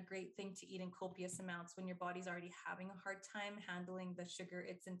isn't a great thing to eat in copious amounts when your body's already having a hard time handling the sugar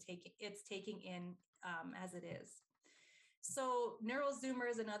it's taking in as it is. So NeuroZoomer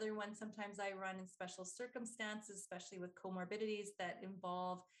is another one. Sometimes I run in special circumstances, especially with comorbidities that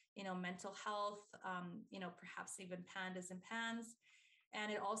involve, mental health, perhaps even PANDAS and PANS.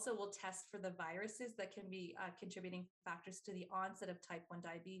 And it also will test for the viruses that can be contributing factors to the onset of type 1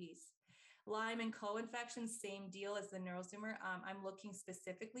 diabetes. Lyme and co-infections, same deal as the NeuroZoomer. I'm looking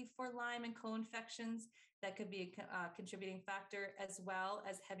specifically for Lyme and co-infections that could be a contributing factor, as well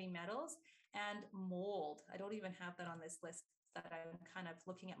as heavy metals and mold. I don't even have that on this list that I'm kind of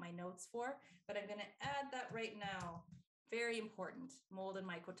looking at my notes for, but I'm going to add that right now. Very important, mold and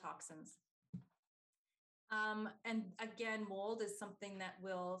mycotoxins. And again, mold is something that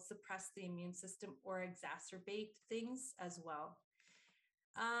will suppress the immune system or exacerbate things as well.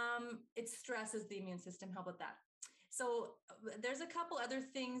 It stresses the immune system. How about that? So there's a couple other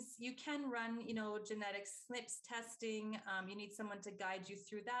things you can run, genetic SNPs testing. You need someone to guide you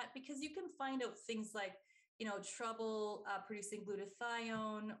through that because you can find out things like, trouble producing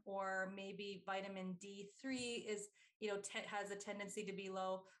glutathione, or maybe vitamin D3 is, has a tendency to be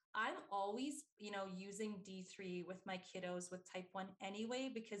low. I'm always, using D3 with my kiddos with type 1 anyway,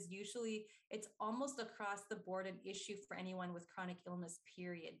 because usually it's almost across the board an issue for anyone with chronic illness,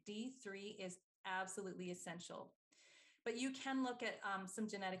 period. D3 is absolutely essential. But you can look at some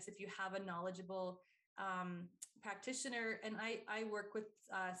genetics if you have a knowledgeable practitioner. And I work with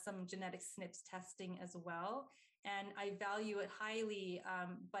some genetic SNPs testing as well. And I value it highly,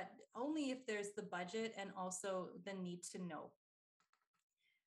 but only if there's the budget and also the need to know.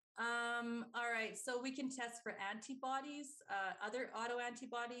 All right, so we can test for antibodies, other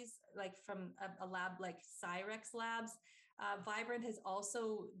autoantibodies, like from a lab like Cyrex Labs. Vibrant has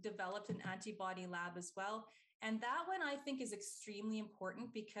also developed an antibody lab as well. And that one I think is extremely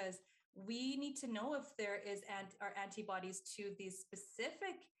important, because we need to know if there are antibodies to these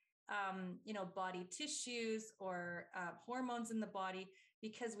specific, body tissues or hormones in the body,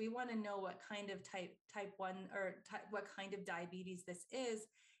 because we want to know what kind of type 1 or what kind of diabetes this is.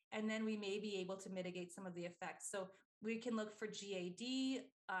 And then we may be able to mitigate some of the effects. So we can look for GAD.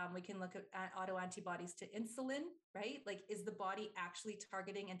 We can look at autoantibodies to insulin, right? Like, is the body actually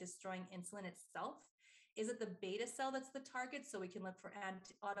targeting and destroying insulin itself? Is it the beta cell that's the target? So we can look for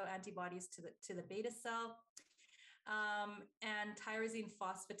autoantibodies to the beta cell, and tyrosine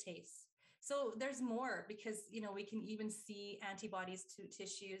phosphatase. So there's more, because, we can even see antibodies to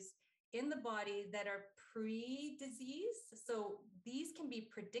tissues in the body that are pre-disease. So these can be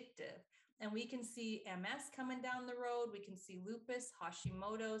predictive, and we can see MS coming down the road. We can see lupus,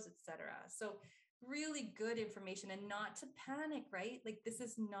 Hashimoto's, etc. So really good information, and not to panic, right? Like, this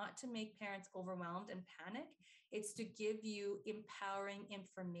is not to make parents overwhelmed and panic. It's to give you empowering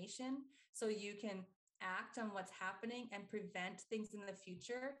information so you can act on what's happening and prevent things in the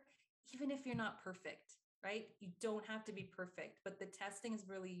future, even if you're not perfect, right? You don't have to be perfect, but the testing is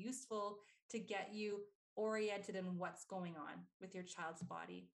really useful to get you oriented in what's going on with your child's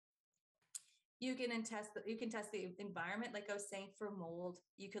body. You can test the environment, like I was saying, for mold.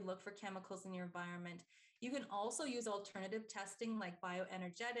 You can look for chemicals in your environment. You can also use alternative testing like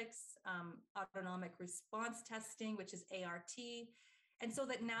bioenergetics, autonomic response testing, which is ART. And so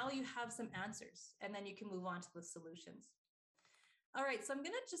that now you have some answers, and then you can move on to the solutions. All right, so I'm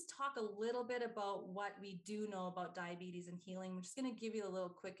going to just talk a little bit about what we do know about diabetes and healing. I'm just going to give you a little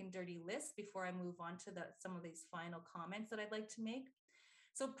quick and dirty list before I move on to some of these final comments that I'd like to make.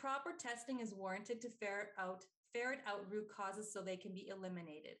 So proper testing is warranted to ferret out root causes so they can be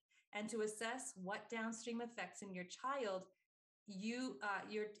eliminated, and to assess what downstream effects in your child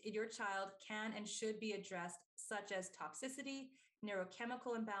your child can and should be addressed, such as toxicity,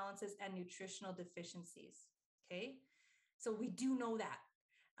 neurochemical imbalances, and nutritional deficiencies. Okay. So we do know that.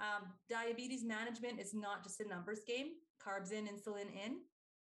 Diabetes management is not just a numbers game. Carbs in, insulin in.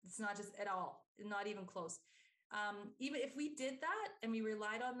 It's not just at all, not even close. Even if we did that and we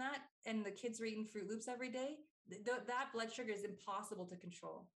relied on that, and the kids were eating Fruit Loops every day, that blood sugar is impossible to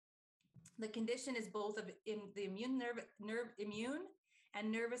control. The condition is both in the immune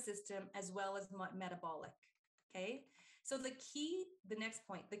and nervous system, as well as metabolic. Okay. So the next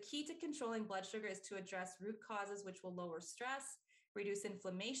point, the key to controlling blood sugar is to address root causes, which will lower stress, reduce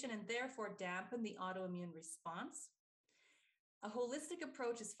inflammation, and therefore dampen the autoimmune response. A holistic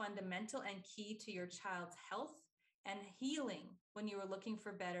approach is fundamental and key to your child's health and healing when you are looking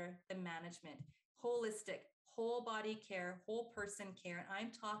for better than management. Holistic, whole body care, whole person care. And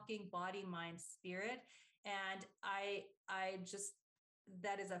I'm talking body, mind, spirit. And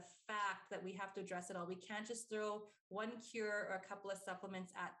that is a fact that we have to address it all. We can't just throw one cure or a couple of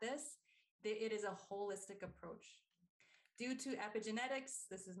supplements at this. It is a holistic approach. Due to epigenetics,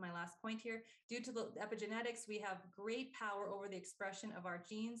 this is my last point here, due to the epigenetics, we have great power over the expression of our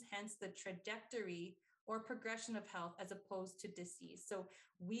genes, hence the trajectory or progression of health as opposed to disease. So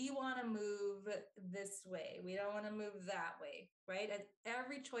we want to move this way. We don't want to move that way, right? And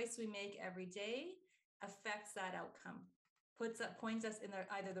every choice we make every day affects that outcome, points us in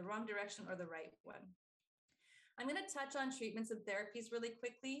either the wrong direction or the right one. I'm going to touch on treatments and therapies really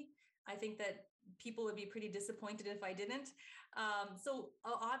quickly. I think that people would be pretty disappointed if I didn't. So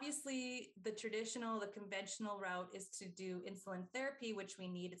obviously the conventional route is to do insulin therapy, which we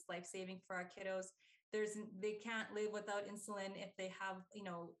need. It's life-saving for our kiddos. They can't live without insulin if they have,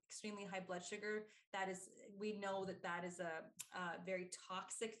 extremely high blood sugar. We know that is a very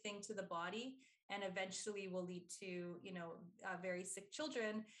toxic thing to the body, and eventually will lead to, very sick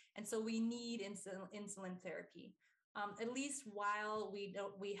children. And so we need insulin therapy. At least while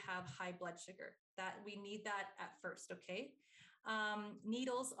we have high blood sugar, that we need that at first. Okay.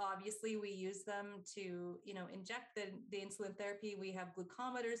 Needles, obviously, we use them to, inject the insulin therapy. We have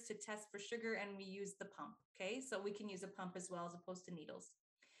glucometers to test for sugar, and we use the pump. Okay, so we can use a pump as well as opposed to needles.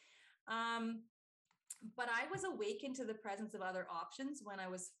 But I was awakened to the presence of other options when I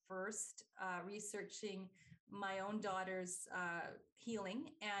was first researching my own daughter's healing,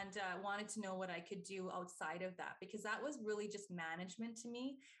 and wanted to know what I could do outside of that, because that was really just management to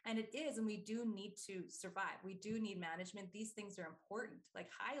me. And it is, and we do need to survive. We do need management. These things are important, like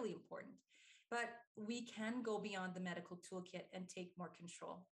highly important, but we can go beyond the medical toolkit and take more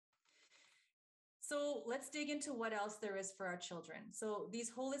control. So let's dig into what else there is for our children. So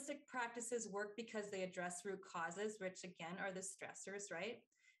these holistic practices work because they address root causes, which again are the stressors, right?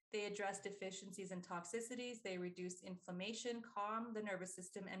 They address deficiencies and toxicities. They reduce inflammation, calm the nervous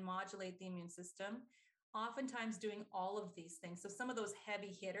system, and modulate the immune system. Oftentimes doing all of these things. So some of those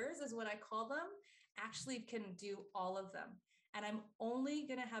heavy hitters is what I call them, actually can do all of them. And I'm only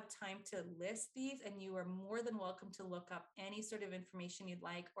going to have time to list these, and you are more than welcome to look up any sort of information you'd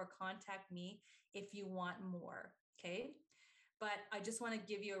like or contact me if you want more. Okay. But I just want to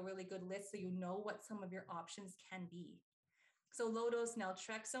give you a really good list so you know what some of your options can be. So low dose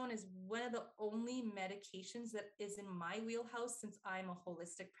naltrexone is one of the only medications that is in my wheelhouse, since I'm a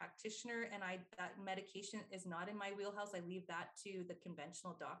holistic practitioner, and that medication is not in my wheelhouse. I leave that to the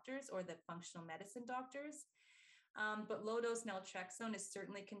conventional doctors or the functional medicine doctors. But low dose naltrexone is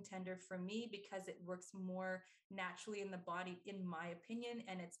certainly a contender for me because it works more naturally in the body, in my opinion,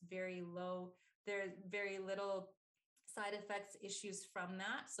 and it's very low. There's very little side effects issues from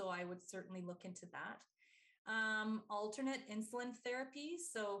that. So I would certainly look into that. Alternate insulin therapy.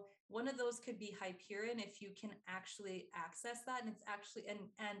 So one of those could be Hyperion, if you can actually access that. And it's actually,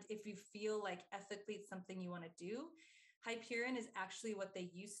 and if you feel like ethically it's something you want to do. Hyperion is actually what they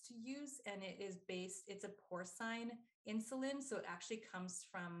used to use, and it's a porcine insulin. So it actually comes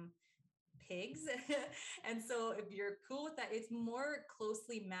from pigs. And so if you're cool with that, it's more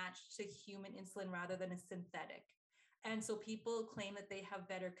closely matched to human insulin rather than a synthetic. And so people claim that they have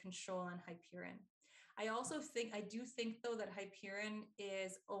better control on Hyperion. I do think though that Hyperion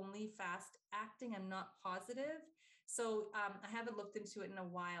is only fast acting. I'm not positive. So I haven't looked into it in a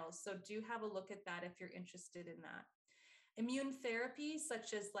while. So do have a look at that if you're interested in that. Immune therapy,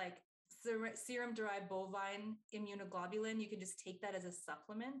 such as like serum derived bovine immunoglobulin, you can just take that as a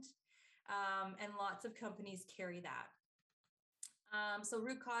supplement. And lots of companies carry that. So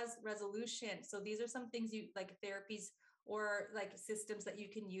root cause resolution. So these are some things you like therapies or like systems that you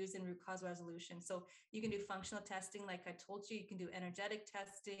can use in root cause resolution. So you can do functional testing, like I told you. You can do energetic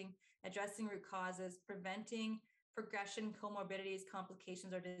testing, addressing root causes, preventing progression, comorbidities,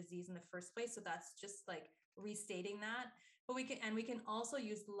 complications, or disease in the first place. So that's just like restating that. But we can also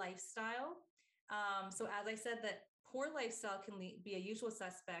use lifestyle. So as I said, that poor lifestyle can be a usual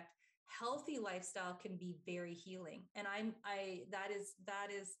suspect. Healthy lifestyle can be very healing. And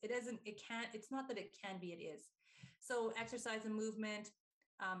it's not that it can be, it is. So exercise and movement,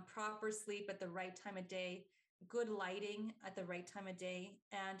 proper sleep at the right time of day, good lighting at the right time of day,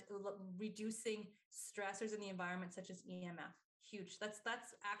 and reducing stressors in the environment, such as EMF. Huge. That's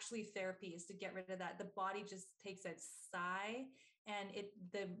actually therapy, is to get rid of that. The body just takes a sigh, and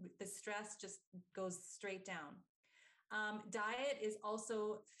the stress just goes straight down. Diet is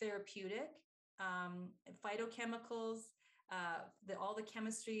also therapeutic. Phytochemicals, all the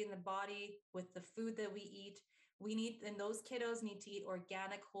chemistry in the body with the food that we eat. And those kiddos need to eat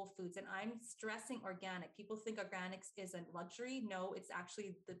organic whole foods. And I'm stressing organic. People think organics is a luxury. No, it's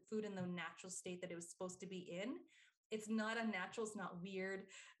actually the food in the natural state that it was supposed to be in. It's not unnatural. It's not weird.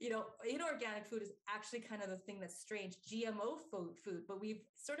 Inorganic food is actually kind of the thing that's strange. GMO food, but we've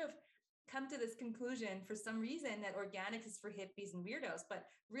sort of come to this conclusion for some reason that organic is for hippies and weirdos, but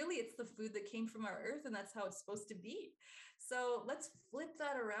really it's the food that came from our earth, and that's how it's supposed to be. So let's flip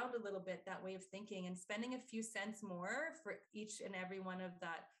that around a little bit, that way of thinking, and spending a few cents more for each and every one of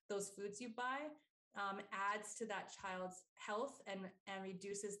those foods you buy adds to that child's health and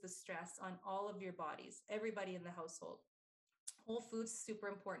reduces the stress on all of your bodies, everybody in the household. Whole foods, super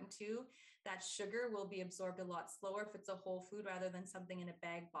important too. That sugar will be absorbed a lot slower if it's a whole food rather than something in a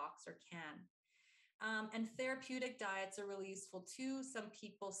bag, box, or can. And therapeutic diets are really useful too. Some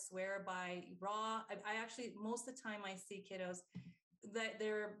people swear by raw. I actually, most of the time I see kiddos that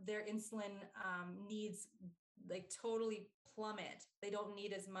their insulin needs like totally plummet. They don't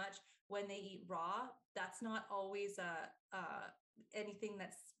need as much when they eat raw. That's not always anything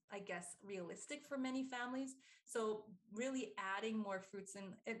that's, I guess, realistic for many families. So really adding more fruits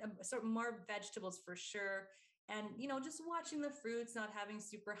and sort of more vegetables for sure. And, just watching the fruits, not having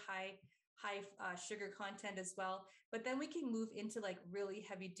super high high sugar content as well. But then we can move into like really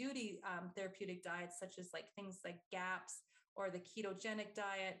heavy duty therapeutic diets, such as like things like GAPS or the ketogenic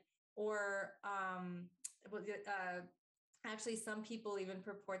diet, or actually some people even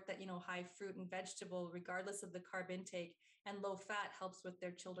purport that, high fruit and vegetable, regardless of the carb intake, and low fat helps with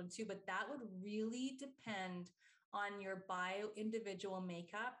their children too. But that would really depend on your bio individual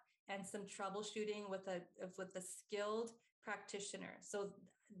makeup and some troubleshooting with a skilled practitioner. So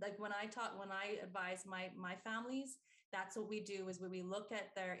like when I advise my families, that's what we do, is we look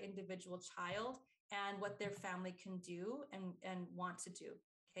at their individual child and what their family can do and want to do.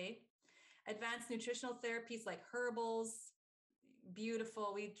 Okay. Advanced nutritional therapies like herbals,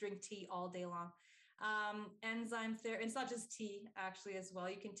 beautiful. We drink tea all day long. Enzyme therapy. It's not just tea, actually, as well.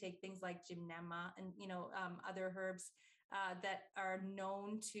 You can take things like gymnema and other herbs that are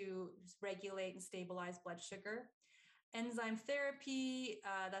known to regulate and stabilize blood sugar. Enzyme therapy,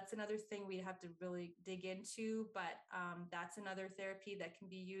 that's another thing we have to really dig into, but that's another therapy that can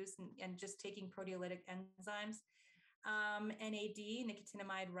be used, and just taking proteolytic enzymes. NAD,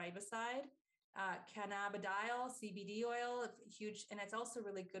 nicotinamide riboside, cannabidiol, CBD oil, huge, and it's also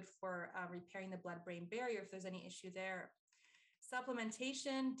really good for repairing the blood-brain barrier if there's any issue there.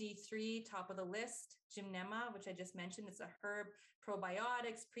 Supplementation, D3, top of the list. Gymnema, which I just mentioned, it's a herb.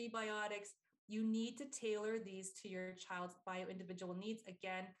 Probiotics, prebiotics. You need to tailor these to your child's bio-individual needs,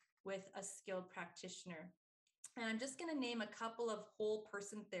 again, with a skilled practitioner. And I'm just going to name a couple of whole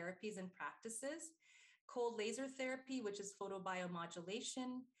person therapies and practices. Cold laser therapy, which is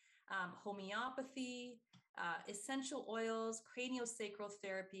photobiomodulation, homeopathy, essential oils, craniosacral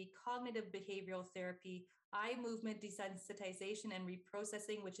therapy, cognitive behavioral therapy, eye movement desensitization and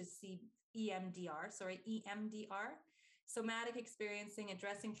reprocessing, which is EMDR, somatic experiencing,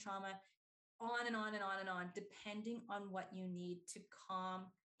 addressing trauma, on and on and on and on, depending on what you need to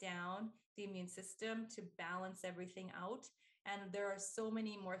calm down the immune system, to balance everything out. And there are so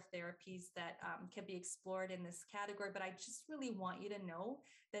many more therapies that can be explored in this category, but I just really want you to know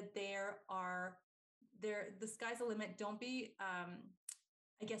that the sky's the limit. Don't be,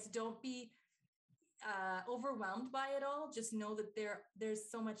 don't be overwhelmed by it all. Just know that there's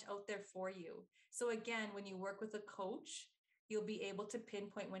so much out there for you. So again, when you work with a coach, you'll be able to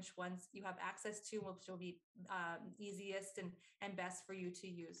pinpoint which ones you have access to, which will be easiest and best for you to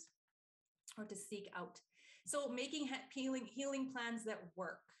use or to seek out. So making healing plans that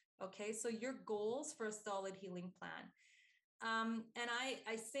work. Okay, so your goals for a solid healing plan. And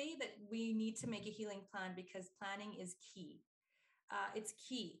I say that we need to make a healing plan because planning is key. It's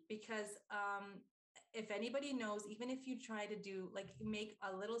key because if anybody knows, even if you try to do make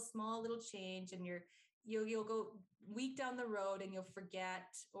a small little change, and you'll go week down the road and you'll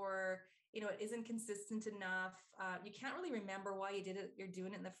forget, or it isn't consistent enough. You can't really remember why you're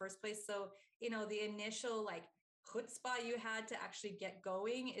doing it in the first place. So the initial chutzpah you had to actually get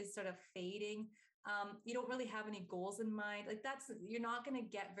going is sort of fading. You don't really have any goals in mind. You're not going to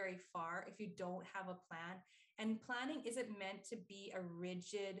get very far if you don't have a plan. And planning isn't meant to be a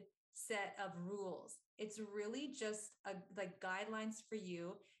rigid set of rules. It's really just guidelines for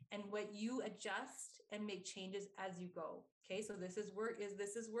you, and what you adjust and make changes as you go. Okay, so this is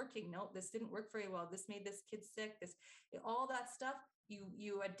working. No, this didn't work very well. This made this kid sick. All that stuff,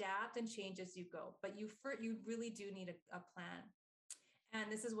 you adapt and change as you go. But you really do need a plan. And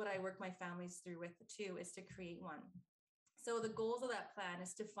this is what I work my families through with too, is to create one. So the goals of that plan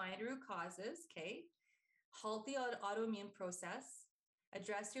is to find root causes, okay? Halt the autoimmune process,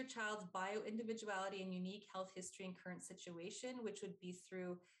 address your child's bio-individuality and unique health history and current situation, which would be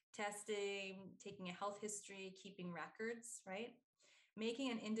through testing, taking a health history, keeping records, right?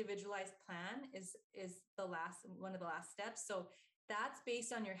 Making an individualized plan is one of the last steps. So that's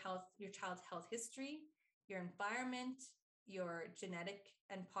based on your child's health history, your environment, your genetic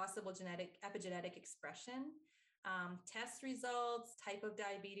and possible epigenetic expression, test results, type of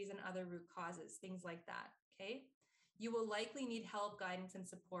diabetes, and other root causes, things like that. Okay. You will likely need help, guidance, and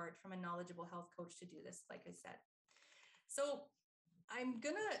support from a knowledgeable health coach to do this, like I said. So I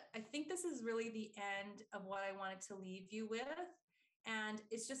think this is really the end of what I wanted to leave you with. And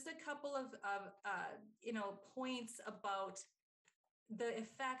it's just a couple of points about the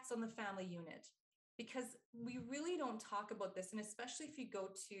effects on the family unit, because we really don't talk about this. And especially if you go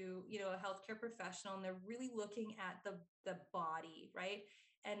to, a healthcare professional and they're really looking at the body, right?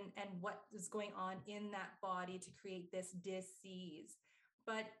 And what is going on in that body to create this disease.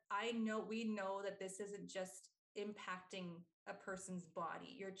 But we know that this isn't just impacting a person's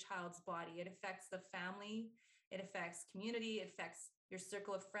body, your child's body. It affects the family, it affects community, it affects your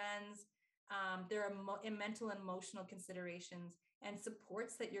circle of friends. There are mental and emotional considerations. and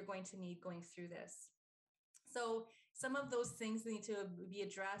supports that you're going to need going through this. So some of those things need to be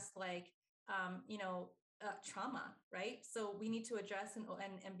addressed, like, trauma, right? So we need to address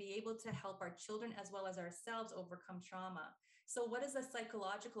and be able to help our children as well as ourselves overcome trauma. So what is the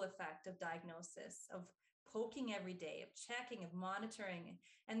psychological effect of diagnosis, of poking every day, of checking, of monitoring?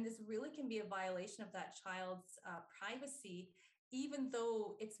 And this really can be a violation of that child's privacy, even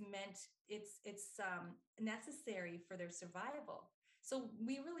though it's necessary for their survival. So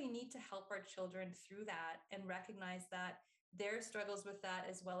we really need to help our children through that and recognize that their struggles with that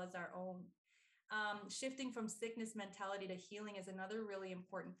as well as our own. Shifting from sickness mentality to healing is another really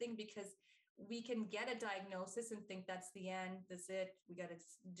important thing, because we can get a diagnosis and think that's the end, that's it, we got to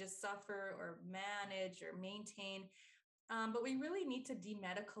just suffer or manage or maintain. But we really need to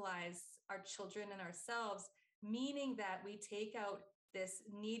demedicalize our children and ourselves, meaning that we take out this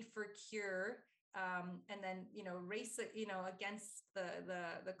need for cure, and then race it against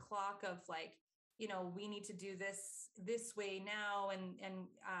the clock of, like, we need to do this way now, and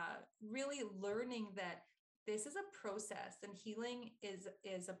really learning that this is a process, and healing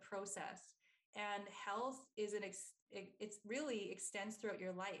is a process, and health is it's really extends throughout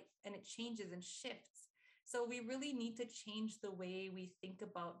your life, and it changes and shifts. So we really need to change the way we think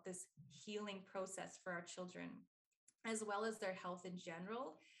about this healing process for our children, as well as their health in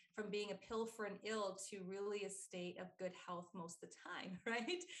general, from being a pill for an ill to really a state of good health most of the time,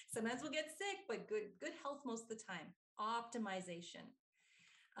 right? Sometimes we'll get sick, but good health most of the time. Optimization.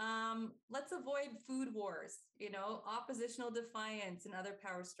 Let's avoid food wars, oppositional defiance and other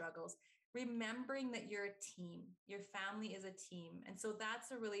power struggles. Remembering that you're a team, your family is a team. And so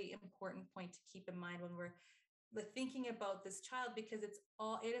that's a really important point to keep in mind when we're thinking about this child, because it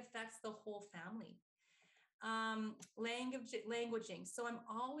affects the whole family. Languaging. So I'm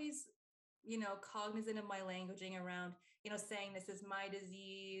always, cognizant of my languaging around, saying this is my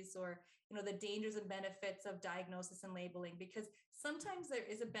disease, or, the dangers and benefits of diagnosis and labeling, because sometimes there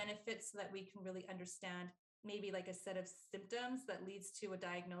is a benefit so that we can really understand maybe like a set of symptoms that leads to a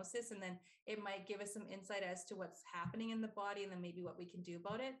diagnosis. And then it might give us some insight as to what's happening in the body and then maybe what we can do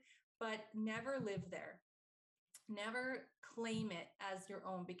about it, but never live there. Never claim it as your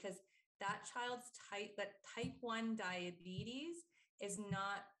own, because that child's type 1 diabetes is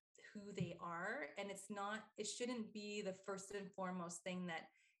not who they are. And it shouldn't be the first and foremost thing that,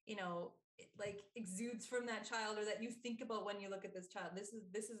 like exudes from that child, or that you think about when you look at this child. This is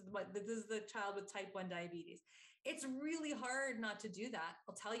the child with type 1 diabetes. It's really hard not to do that.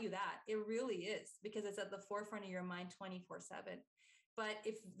 I'll tell you that. It really is, because it's at the forefront of your mind 24/7. But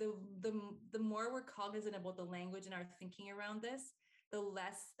if the more we're cognizant about the language and our thinking around this, the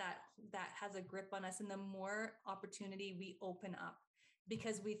less that has a grip on us, and the more opportunity we open up,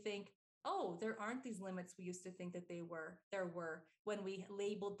 because we think, oh, there aren't these limits we used to think that there were when we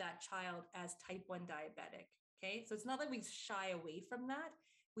labeled that child as type 1 diabetic. Okay. So it's not that we shy away from that.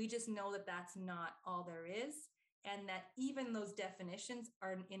 We just know that that's not all there is, and that even those definitions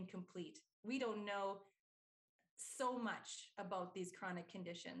are incomplete. We don't know so much about these chronic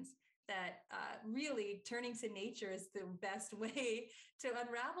conditions that really turning to nature is the best way to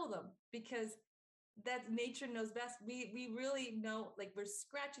unravel them, because that nature knows best. We really know, like, we're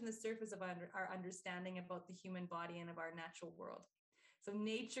scratching the surface of our understanding about the human body and of our natural world. So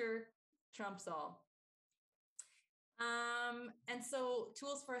nature trumps all. And so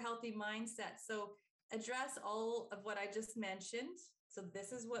tools for a healthy mindset. So address all of what I just mentioned. So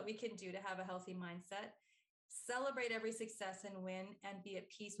this is what we can do to have a healthy mindset. Celebrate every success and win, and be at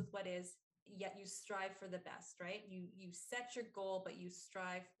peace with what is, yet you strive for the best, right? You set your goal, but you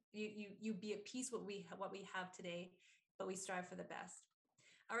strive, you be at peace what we have today, but we strive for the best.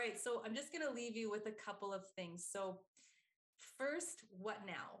 All right. So I'm just going to leave you with a couple of things. So first, what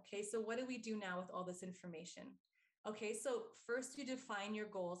now? Okay. So what do we do now with all this information? Okay. So first, you define your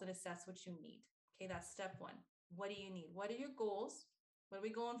goals and assess what you need. Okay. That's step one. What do you need? What are your goals? What are we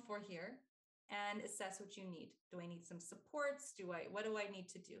going for here? And assess what you need. Do I need some supports? What do I need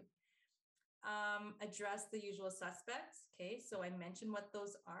to do? Address the usual suspects. Okay, so I mentioned what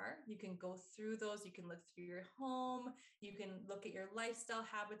those are. You can go through those. You can look through your home. You can look at your lifestyle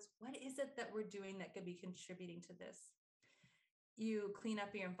habits. What is it that we're doing that could be contributing to this? You clean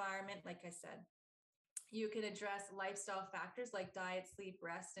up your environment, like I said. You can address lifestyle factors like diet, sleep,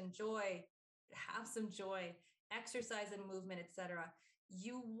 rest, and joy. Have some joy, exercise and movement, etc.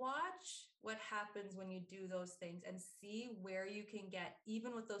 You watch what happens when you do those things and see where you can get,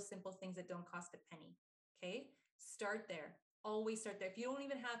 even with those simple things that don't cost a penny. Okay. Start there. Always start there. If you don't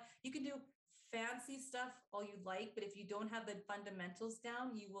even have, you can do fancy stuff all you like, but if you don't have the fundamentals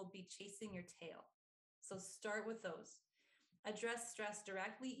down, you will be chasing your tail. So start with those. Address stress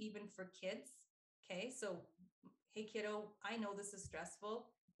directly, even for kids. Okay, so hey kiddo, I know this is stressful.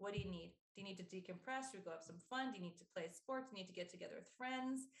 What do you need? Do you need to decompress? Do you go have some fun? Do you need to play sports? Do you need to get together with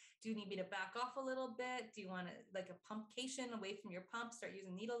friends? Do you need me to back off a little bit? Do you want to like a pumpcation away from your pump, start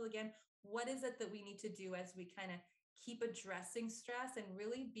using needles again? What is it that we need to do as we kind of keep addressing stress and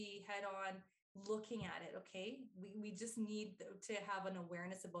really be head on looking at it? Okay, we just need to have an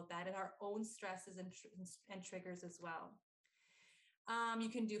awareness about that and our own stresses and triggers as well. You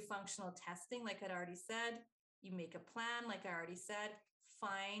can do functional testing, like I'd already said. You make a plan, like I already said.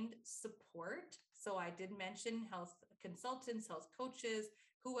 Find support. So I did mention health consultants, health coaches.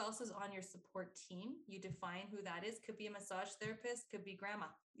 Who else is on your support team? You define who that is. Could be a massage therapist, could be grandma,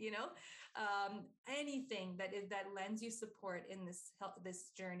 anything that lends you support in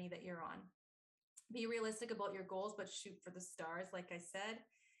this journey that you're on. Be realistic about your goals, but shoot for the stars, like I said.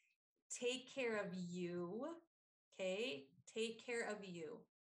 Take care of you. Okay, take care of you.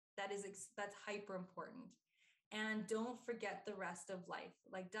 That's hyper important. And don't forget the rest of life.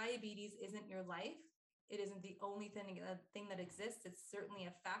 Like diabetes isn't your life. It isn't the only thing that exists. It's certainly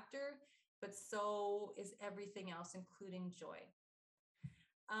a factor, but so is everything else, including joy.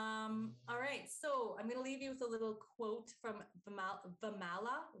 All right, so I'm going to leave you with a little quote from Vimala,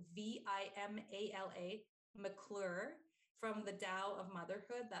 Vimala McClure, from the Tao of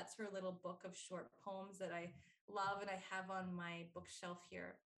Motherhood. That's her little book of short poems that I love and I have on my bookshelf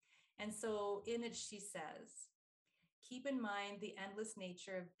here. And so in it, she says, keep in mind the endless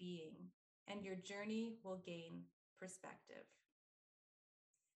nature of being, and your journey will gain perspective.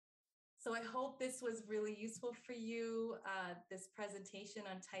 So I hope this was really useful for you, this presentation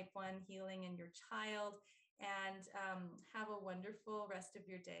on type 1 healing in your child, and have a wonderful rest of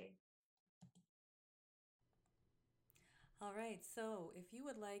your day. All right, so if you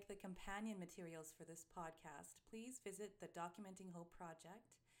would like the companion materials for this podcast, please visit the Documenting Hope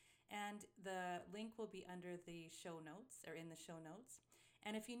Project, and the link will be under the show notes or in the show notes.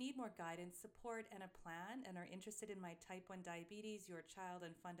 And if you need more guidance, support, and a plan, and are interested in my Type 1 Diabetes, Your Child,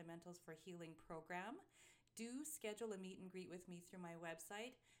 and Fundamentals for Healing program, do schedule a meet and greet with me through my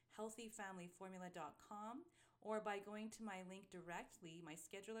website, healthyfamilyformula.com, or by going to my link directly, my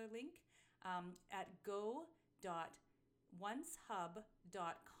scheduler link, at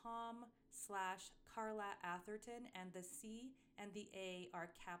go.oncehub.com/Carla Atherton, and the C and the A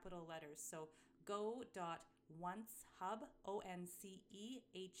are capital letters. So go.oncehub,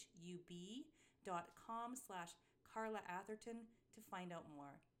 ONCEHUB.com/Carla Atherton to find out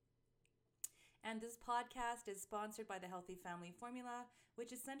more. And this podcast is sponsored by the Healthy Family Formula,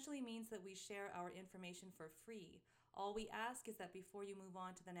 which essentially means that we share our information for free. All we ask is that before you move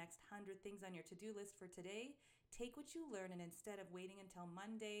on to the next 100 things on your to-do list for today, take what you learn and instead of waiting until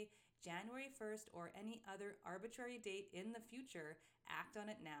Monday, January 1st, or any other arbitrary date in the future, act on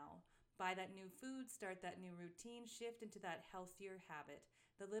it now. Buy that new food, start that new routine, shift into that healthier habit.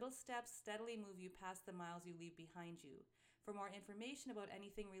 The little steps steadily move you past the miles you leave behind you. For more information about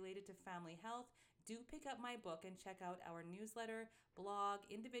anything related to family health, do pick up my book and check out our newsletter, blog,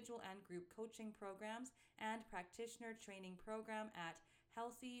 individual and group coaching programs, and practitioner training program at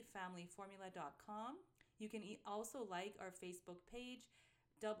healthyfamilyformula.com. You can also like our Facebook page,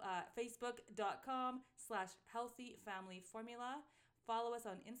 facebook.com/healthyfamilyformula. Follow us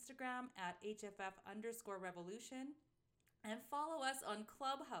on Instagram at HFF_revolution, and follow us on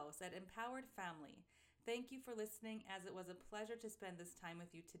Clubhouse at Empowered Family. Thank you for listening, as it was a pleasure to spend this time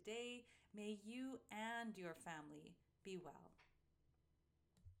with you today. May you and your family be well.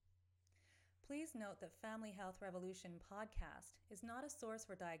 Please note that Family Health Revolution podcast is not a source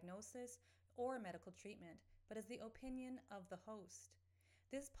for diagnosis or medical treatment, but is the opinion of the host.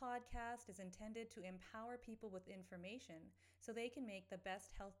 This podcast is intended to empower people with information so they can make the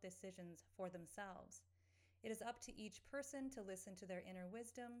best health decisions for themselves. It is up to each person to listen to their inner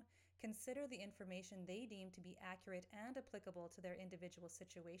wisdom, consider the information they deem to be accurate and applicable to their individual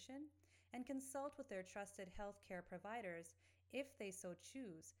situation, and consult with their trusted healthcare providers, if they so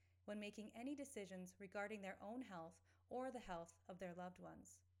choose, when making any decisions regarding their own health or the health of their loved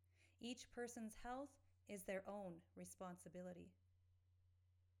ones. Each person's health is their own responsibility.